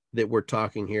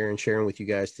talking here and sharing with you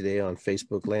guys today on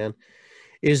Facebook land,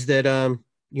 is that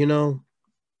you know,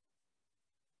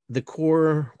 the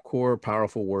core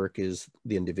powerful work is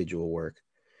the individual work,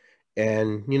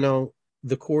 and you know,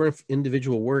 the core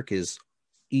individual work is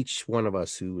each one of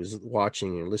us who is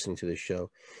watching and listening to this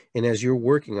show. And as you're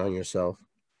working on yourself,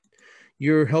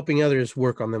 you're helping others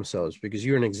work on themselves, because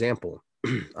you're an example.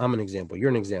 I'm an example. You're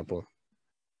an example.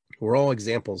 We're all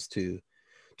examples to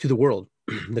the world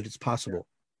that it's possible.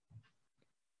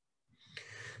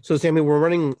 So, Sammy, we're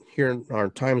running here. Our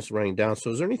time's running down.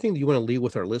 So, is there anything that you want to leave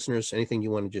with our listeners? Anything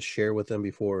you want to just share with them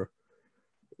before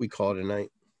we call it a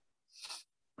night?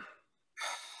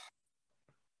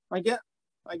 I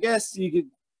guess you could.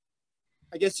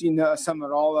 I guess you know, sum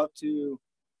it all up to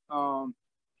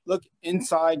look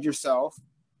inside yourself,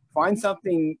 find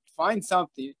something,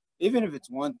 even if it's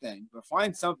one thing, but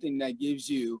find something that gives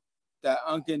you that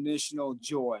unconditional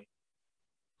joy.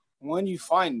 When you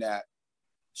find that,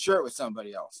 share it with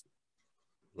somebody else.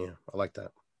 Yeah, I like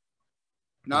that.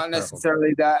 Not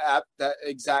necessarily that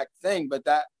exact thing, but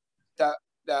that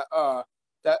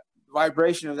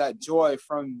vibration of that joy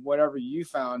from whatever you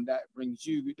found that brings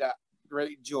you that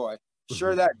great joy.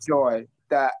 Share that joy,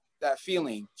 that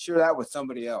feeling. Share that with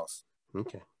somebody else.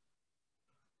 Okay.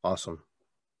 Awesome.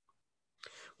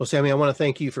 Well, Sammy, I want to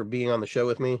thank you for being on the show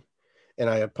with me. And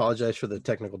I apologize for the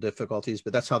technical difficulties,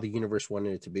 but that's how the universe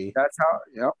wanted it to be. That's how,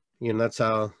 yep. You know, that's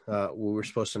how we were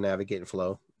supposed to navigate and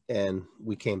flow. And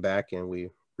we came back and we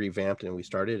revamped and we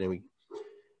started and we,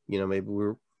 you know, maybe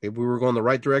we were going the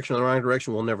right direction or the wrong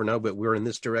direction. We'll never know, but we're in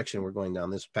this direction. We're going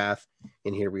down this path.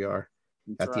 And here we are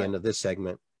at the end of this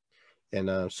segment.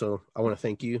 And so I want to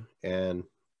thank you. And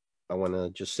I want to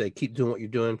just say, keep doing what you're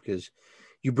doing because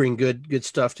you bring good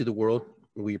stuff to the world.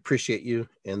 We appreciate you.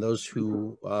 And those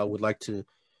who would like to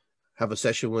have a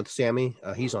session with Sammy,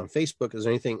 he's on Facebook. Do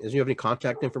you have any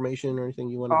contact information or anything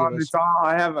you want to give us?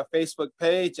 I have a Facebook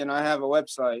page and I have a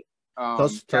website. Tell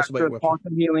us about your website.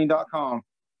 CastrosQuantumHealing.com.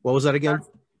 What was that again?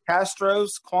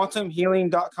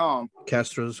 CastrosQuantumHealing.com.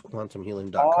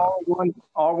 CastrosQuantumHealing.com.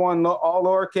 All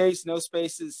lowercase, no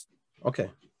spaces.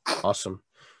 Okay. Awesome.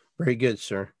 Very good,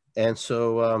 sir. And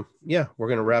so, yeah, we're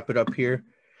going to wrap it up here.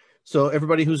 So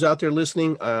everybody who's out there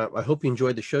listening, I hope you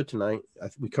enjoyed the show tonight.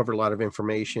 We covered a lot of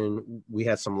information. We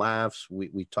had some laughs.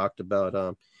 We talked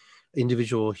about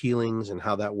individual healings and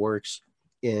how that works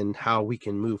and how we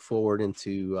can move forward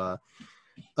into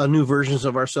new versions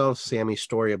of ourselves. Sammy's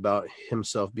story about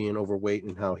himself being overweight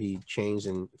and how he changed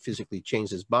and physically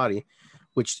changed his body,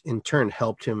 which in turn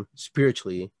helped him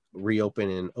spiritually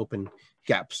reopen and open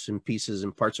gaps and pieces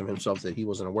and parts of himself that he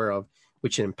wasn't aware of,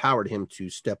 which empowered him to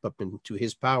step up into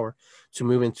his power, to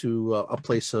move into a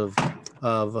place of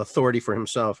authority for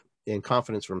himself and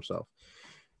confidence for himself.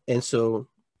 And so,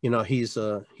 you know, he's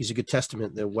a good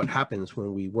testament that what happens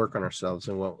when we work on ourselves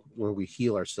and when we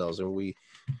heal ourselves and we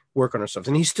work on ourselves.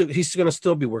 And he's going to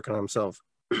still be working on himself.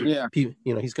 Yeah. You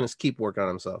know, he's going to keep working on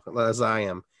himself as I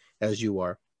am, as you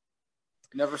are.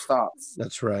 Never stops.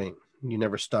 That's right. You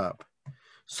never stop.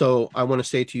 So I want to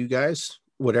say to you guys,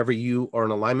 whatever you are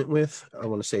in alignment with, I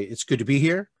want to say it's good to be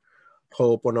here.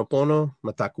 Ho'oponopono,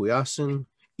 matakuyasin,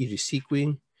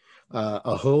 irisikwi,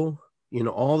 aho, you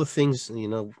know, all the things, you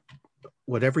know,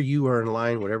 whatever you are in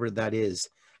line, whatever that is,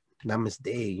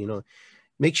 namaste, you know,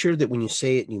 make sure that when you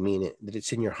say it, you mean it, that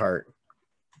it's in your heart.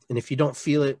 And if you don't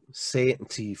feel it, say it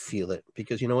until you feel it,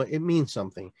 because you know what? It means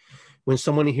something. When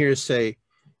someone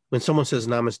when someone says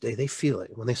namaste, they feel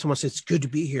it. When someone says it's good to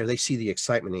be here, they see the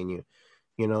excitement in you.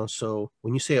 You know, so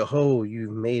when you say aho,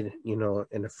 you've made, you know,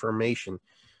 an affirmation,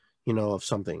 you know, of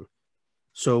something.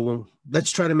 So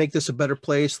let's try to make this a better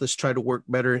place. Let's try to work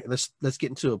better. Let's get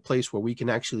into a place where we can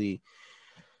actually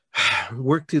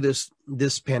work through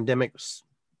this pandemic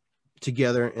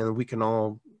together, and we can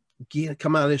all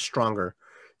come out of this stronger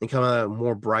and come out of it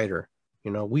more brighter. You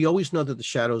know, we always know that the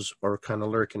shadows are kind of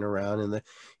lurking around,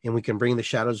 and we can bring the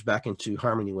shadows back into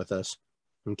harmony with us,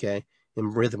 okay,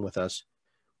 in rhythm with us.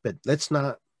 But let's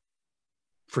not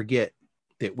forget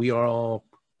that we are all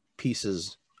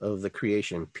pieces of the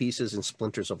creation, pieces and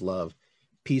splinters of love,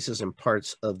 pieces and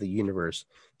parts of the universe,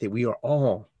 that we are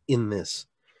all in this.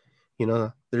 You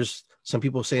know, there's some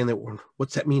people saying that,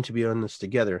 what's that mean to be in this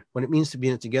together? What it means to be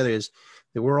in it together is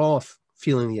that we're all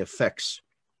feeling the effects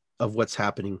of what's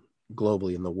happening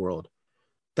globally in the world.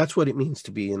 That's what it means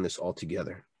to be in this all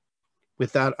together.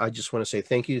 With that, I just want to say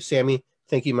thank you, Sammy.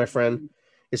 Thank you, my friend.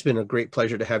 It's been a great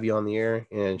pleasure to have you on the air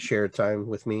and share time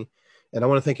with me. And I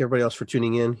want to thank everybody else for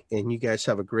tuning in. And you guys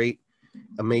have a great,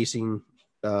 amazing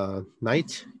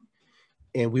night.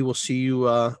 And we will see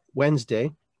you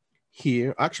Wednesday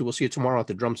here. Actually, we'll see you tomorrow at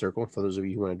the drum circle, for those of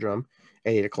you who want to drum,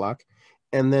 at 8 o'clock.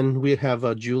 And then we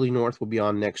have Julie North will be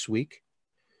on next week.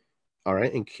 All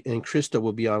right. And Krista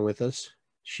will be on with us.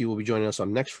 She will be joining us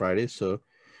on next Friday. So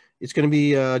it's going to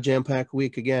be a jam-packed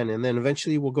week again. And then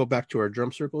eventually we'll go back to our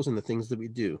drum circles and the things that we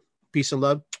do. Peace and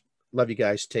love. Love you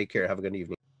guys. Take care. Have a good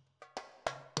evening.